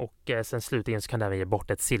 Och sen slutligen så kan du även ge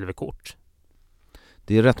bort ett silverkort.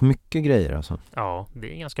 Det är rätt mycket grejer alltså. Ja,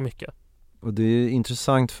 det är ganska mycket. Och det är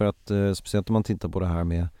intressant för att speciellt om man tittar på det här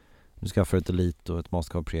med Du skaffar ett Elite och ett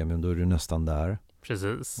Mastercard Premium, då är du nästan där.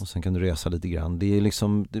 Precis. Och sen kan du resa lite grann. Det är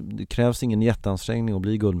liksom, det krävs ingen jätteansträngning att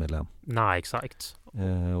bli guldmedlem. Nej, exakt.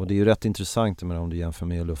 Och det är ju rätt intressant om du jämför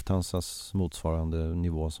med Lufthansas motsvarande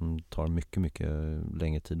nivå som tar mycket, mycket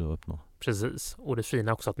längre tid att uppnå. Precis. Och det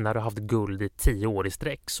fina också att när du har haft guld i 10 år i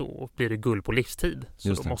sträck så blir det guld på livstid.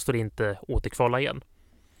 Så då måste du inte återkvala igen.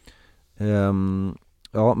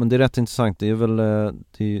 Ja, men det är rätt intressant. Det är väl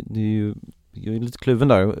jag är lite kluven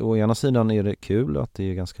där. Å ena sidan är det kul att det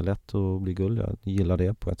är ganska lätt att bli guld. Jag gillar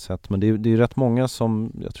det på ett sätt. Men det är rätt många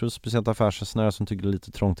som, jag tror speciellt affärsresenärer som tycker det är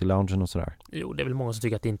lite trångt i loungen och sådär. Jo, det är väl många som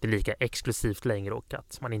tycker att det inte är lika exklusivt längre och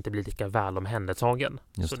att man inte blir lika väl omhändertagen.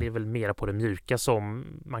 Så det är väl mera på det mjuka som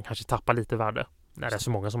man kanske tappar lite värde när det är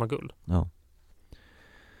så många som har guld. Ja.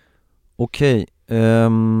 Okej,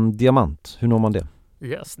 diamant. Hur når man det?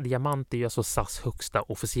 Yes, diamant är ju alltså SAS högsta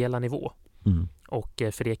officiella nivå. Mm. Och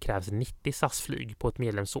för det krävs 90 SAS-flyg på ett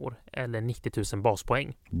medlemsår eller 90 000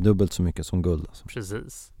 baspoäng. Dubbelt så mycket som guld alltså.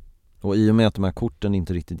 Precis. Och i och med att de här korten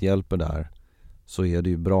inte riktigt hjälper där så är det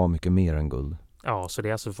ju bra mycket mer än guld. Ja, så det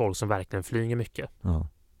är alltså folk som verkligen flyger mycket. Ja.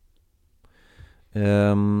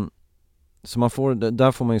 Så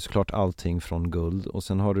där får man ju såklart allting från guld och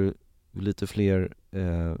sen har du lite fler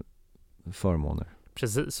förmåner.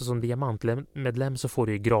 Precis, så som diamantmedlem så får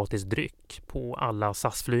du ju gratis dryck på alla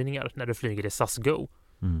SAS-flygningar när du flyger i SAS Go.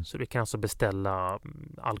 Mm. Så du kan alltså beställa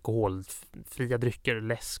alkoholfria drycker,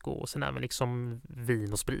 läsk och sen även liksom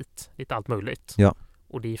vin och sprit. Lite allt möjligt. Ja.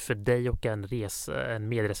 Och det är för dig och en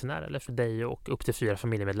medresenär eller för dig och upp till 4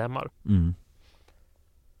 familjemedlemmar. Mm.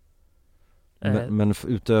 Men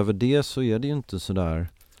utöver det så är det ju inte sådär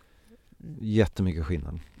jättemycket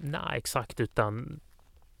skillnad. Nej, exakt, utan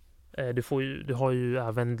du har ju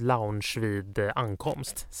även lounge vid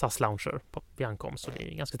ankomst, SAS-lounger vid ankomst, så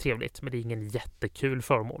det är ganska trevligt, men det är ingen jättekul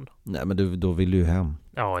förmån. Nej, men då vill du ju hem.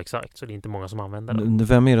 Ja, exakt, så det är inte många som använder det.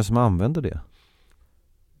 Vem är det som använder det?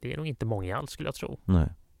 Det är nog inte många alls skulle jag tro.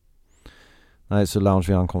 Nej, så lounge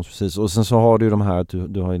vid ankomst, precis. Och sen så har du de här att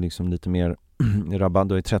du har ju liksom lite mer rabatt,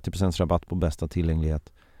 du har ju 30% rabatt på bästa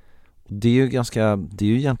tillgänglighet. Och det är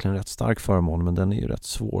ju egentligen en rätt stark förmån, men den är ju rätt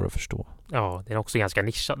svår att förstå. Ja, den är också ganska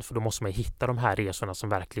nischad för då måste man hitta de här resorna som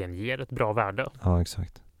verkligen ger ett bra värde. Ja,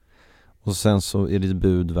 exakt. Och sen så är ditt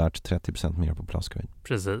bud värt 30% mer på Plus Grade.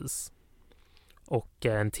 Precis. Och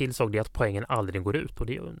en till sak är att poängen aldrig går ut och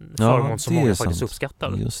det är en förmån som många faktiskt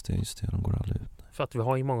uppskattar. Just det, de går aldrig ut. För att vi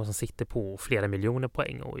har ju många som sitter på flera miljoner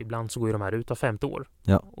poäng och ibland så går ju de här ut av 50 år.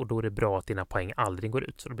 Ja. Och då är det bra att dina poäng aldrig går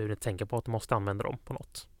ut så då behöver du tänka på att du måste använda dem på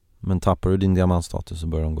något. Men tappar du din diamantstatus så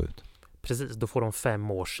börjar de gå ut. Precis, då får de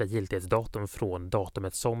 5 års giltighetsdatum från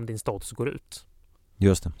datumet som din status går ut.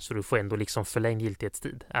 Just det. Så du får ändå liksom förlängd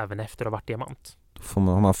giltighetstid även efter att ha varit diamant. Då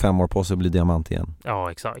har man 5 år på sig att bli diamant igen.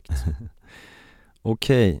 Ja, exakt.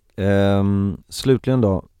 Okej, slutligen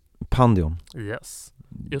då, Pandion. Yes.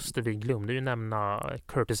 Just det, vi glömde ju nämna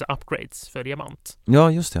Courtesy Upgrades för diamant.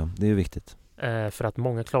 Ja, just det är viktigt. För att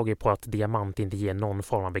många klagar på att diamant inte ger någon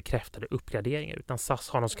form av bekräftade uppgraderingar utan SAS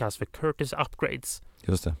har något som kallas för Courtesy Upgrades.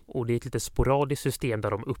 Just det. Och det är ett lite sporadiskt system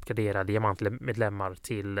där de uppgraderar diamantmedlemmar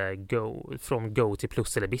från Go till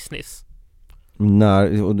Plus eller Business.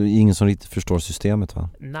 Och det är ingen som riktigt förstår systemet, va?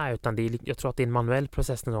 Nej, utan jag tror att det är en manuell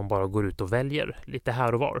process när de bara går ut och väljer lite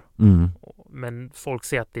här och var. Mm. Men folk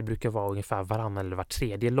säger att det brukar vara ungefär varannan eller var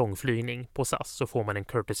tredje långflygning på SAS så får man en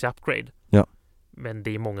Courtesy Upgrade. Ja. Men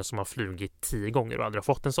det är många som har flugit 10 gånger och aldrig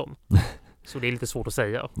har fått en sån. Så det är lite svårt att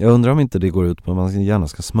säga. Jag undrar om inte det går ut på att man gärna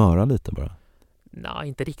ska smöra lite bara. Nej,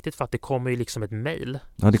 inte riktigt för att det kommer ju liksom ett mejl.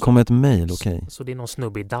 Ja, det kommer ett mejl, okej. Så det är någon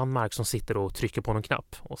snubbe i Danmark som sitter och trycker på någon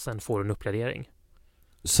knapp och sen får du en uppgradering.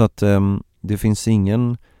 Så att det finns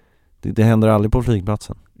ingen... Det händer aldrig på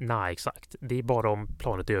flygplatsen? Nej, exakt. Det är bara om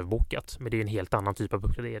planet är överbokat. Men det är en helt annan typ av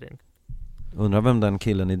uppgradering. Undrar vem den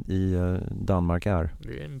killen i Danmark är?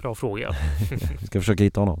 Det är en bra fråga. Vi ska försöka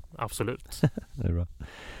hitta honom. Absolut. Det är bra.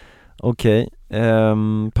 Okej,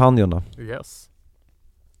 Pandion då? Yes.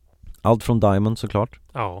 Allt från Diamond såklart.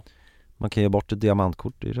 Ja. Man kan ge bort ett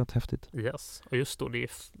diamantkort, det är rätt häftigt. Yes, och just då, det är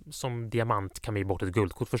som diamant kan man ge bort ett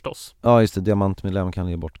guldkort förstås. Ja, just det. Diamantmedlemmar kan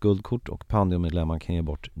ge bort guldkort och Pandion-medlemmar kan ge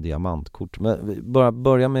bort diamantkort. Men vi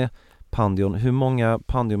börja med Pandion. Hur många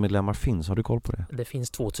Pandion-medlemmar finns? Har du koll på det? Det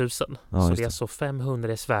finns 2000. Ja, så det är alltså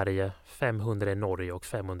 500 i Sverige, 500 i Norge och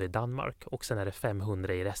 500 i Danmark. Och sen är det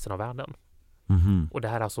 500 i resten av världen. Mm-hmm. Och det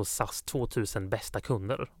här är alltså SAS 2000 bästa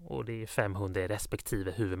kunder. Och det är 500 i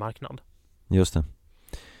respektive huvudmarknad. Just det.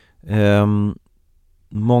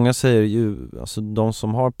 Många säger ju, alltså de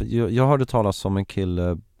som har, jag hörde talas om en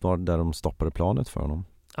kille där de stoppade planet för honom.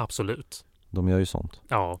 Absolut. De gör ju sånt.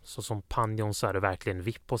 Ja, så som Pandion så är det verkligen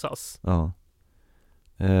VIP på SAS. Ja.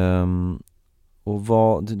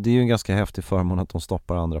 Och det är ju en ganska häftig förmån att de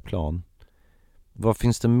stoppar andra plan. Vad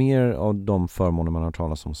finns det mer av de förmåner man har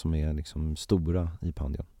talat om som är liksom stora i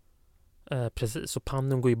Pandion? Precis, så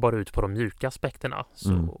Pandion går ju bara ut på de mjuka aspekterna.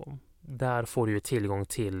 Så där får du ju tillgång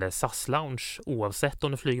till SAS-lounge oavsett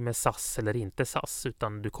om du flyger med SAS eller inte SAS,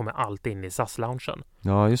 utan du kommer alltid in i SAS-loungen.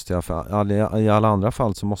 Ja, just det. För i alla andra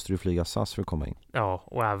fall så måste du flyga SAS för att komma in. Ja,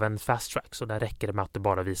 och även fast track, så där räcker det med att du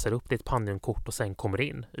bara visar upp ditt Pandion-kort och sen kommer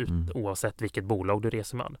in oavsett vilket bolag du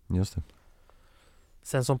reser med. Just det.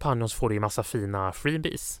 Sen som Pandion så får du ju massa fina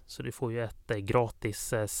freebies, så du får ju ett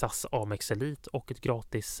gratis SAS Amex Elite och ett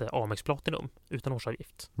gratis Amex Platinum utan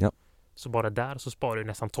årsavgift. Ja. Så bara där så sparar du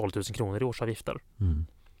nästan 12 000 kronor i årsavgifter.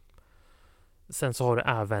 Sen så har du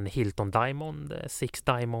även Hilton Diamond, Six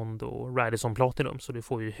Diamond och Radisson Platinum, så du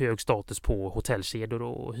får ju hög status på hotellkedjor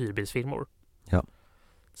och hyrbilsfirmor. Ja.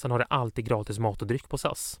 Sen har du alltid gratis mat och dryck på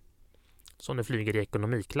SAS. Så om du flyger i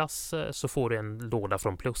ekonomiklass så får du en låda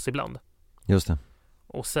från Plus ibland. Just det.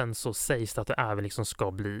 Och sen så sägs det att du även liksom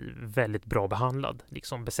ska bli väldigt bra behandlad.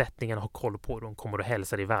 Liksom besättningen har koll på dig, de kommer att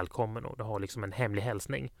hälsa dig välkommen och du har liksom en hemlig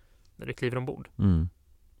hälsning när du kliver ombord.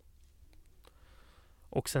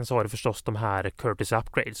 Och sen så har du förstås de här Courtesy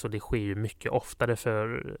Upgrades, och det sker ju mycket oftare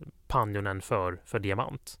för Pandion än för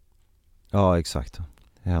Diamant. Ja, exakt.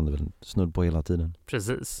 Det händer väl snudd på hela tiden.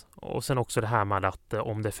 Precis. Och sen också det här med att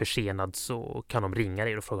om det är försenad så kan de ringa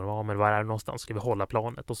dig och fråga men var är det någonstans? Ska vi hålla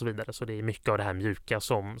planet? Och så vidare. Så det är mycket av det här mjuka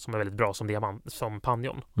som är väldigt bra som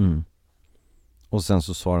Pandion. Och sen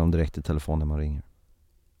så svarar de direkt i telefon när man ringer.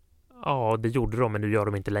 Ja, det gjorde de, men nu gör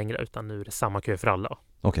de inte längre, utan nu är det samma kö för alla.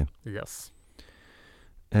 Okej. Yes.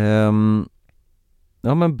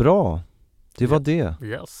 Ja, men bra. Det var det.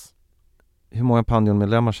 Yes. Hur många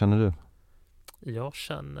Pandion-medlemmar känner du? Jag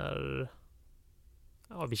känner...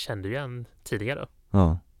 Ja, vi kände ju en tidigare.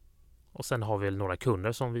 Ja. Och sen har vi några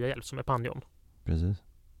kunder som vi har hjälpt som är Pandion. Precis.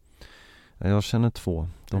 Jag känner 2.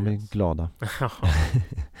 De är glada.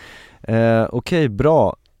 Okej,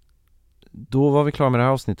 bra. Då var vi klara med det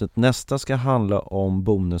här avsnittet. Nästa ska handla om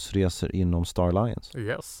bonusresor inom Star Alliance.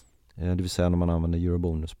 Yes. Det vill säga när man använder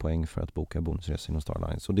eurobonuspoäng för att boka bonusresor inom Star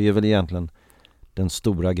Alliance. Och det är väl egentligen den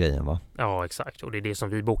stora grejen, va? Ja, exakt. Och det är det som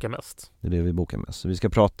vi bokar mest. Det är det vi bokar mest. Så vi ska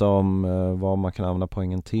prata om vad man kan använda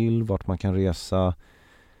poängen till, vart man kan resa,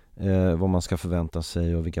 vad man ska förvänta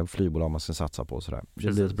sig och vilka flygbolag man ska satsa på och sådär.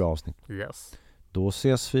 Det blir ett bra avsnitt. Yes. Då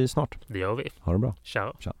ses vi snart. Det gör vi. Ha det bra.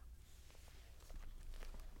 Ciao. Ciao.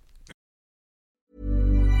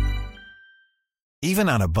 Even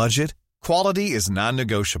on a budget, quality is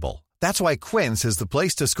non-negotiable. That's why Quince is the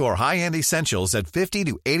place to score high-end essentials at 50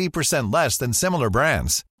 to 80% less than similar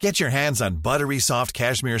brands. Get your hands on buttery soft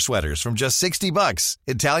cashmere sweaters from just $60,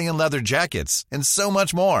 Italian leather jackets, and so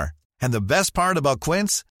much more. And the best part about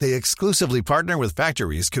Quince, they exclusively partner with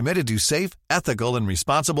factories committed to safe, ethical, and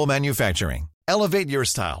responsible manufacturing. Elevate your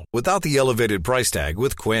style without the elevated price tag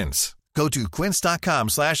with Quince. Go to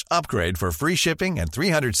quince.com/upgrade for free shipping and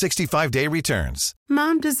 365-day returns.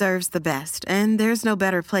 Mom deserves the best, and there's no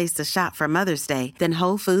better place to shop for Mother's Day than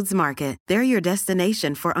Whole Foods Market. They're your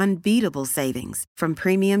destination for unbeatable savings, from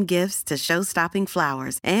premium gifts to show-stopping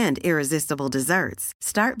flowers and irresistible desserts.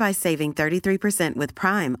 Start by saving 33% with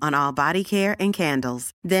Prime on all body care and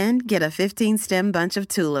candles. Then get a 15-stem bunch of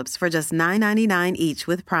tulips for just $9.99 each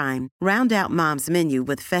with Prime. Round out Mom's menu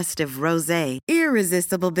with festive rosé,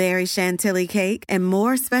 irresistible berry chantilly cake, and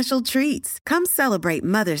more special treats. Come celebrate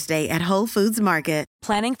Mother's Day at Whole Foods Market.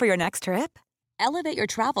 Planning for your next trip? Elevate your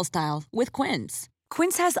travel style with Quince.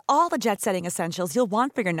 Quince has all the jet-setting essentials you'll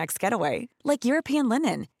want for your next getaway, like European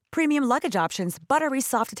linen, premium luggage options, buttery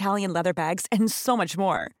soft Italian leather bags, and so much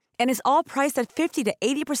more. And is all priced at 50 to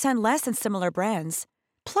 80% less than similar brands.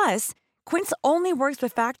 Plus, Quince only works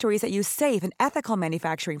with factories that use safe and ethical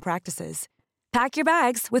manufacturing practices. Pack your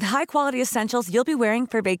bags with high-quality essentials you'll be wearing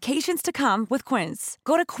for vacations to come with Quince.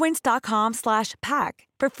 Go to quince.com/pack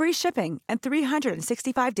for free shipping and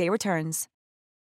 365-day returns.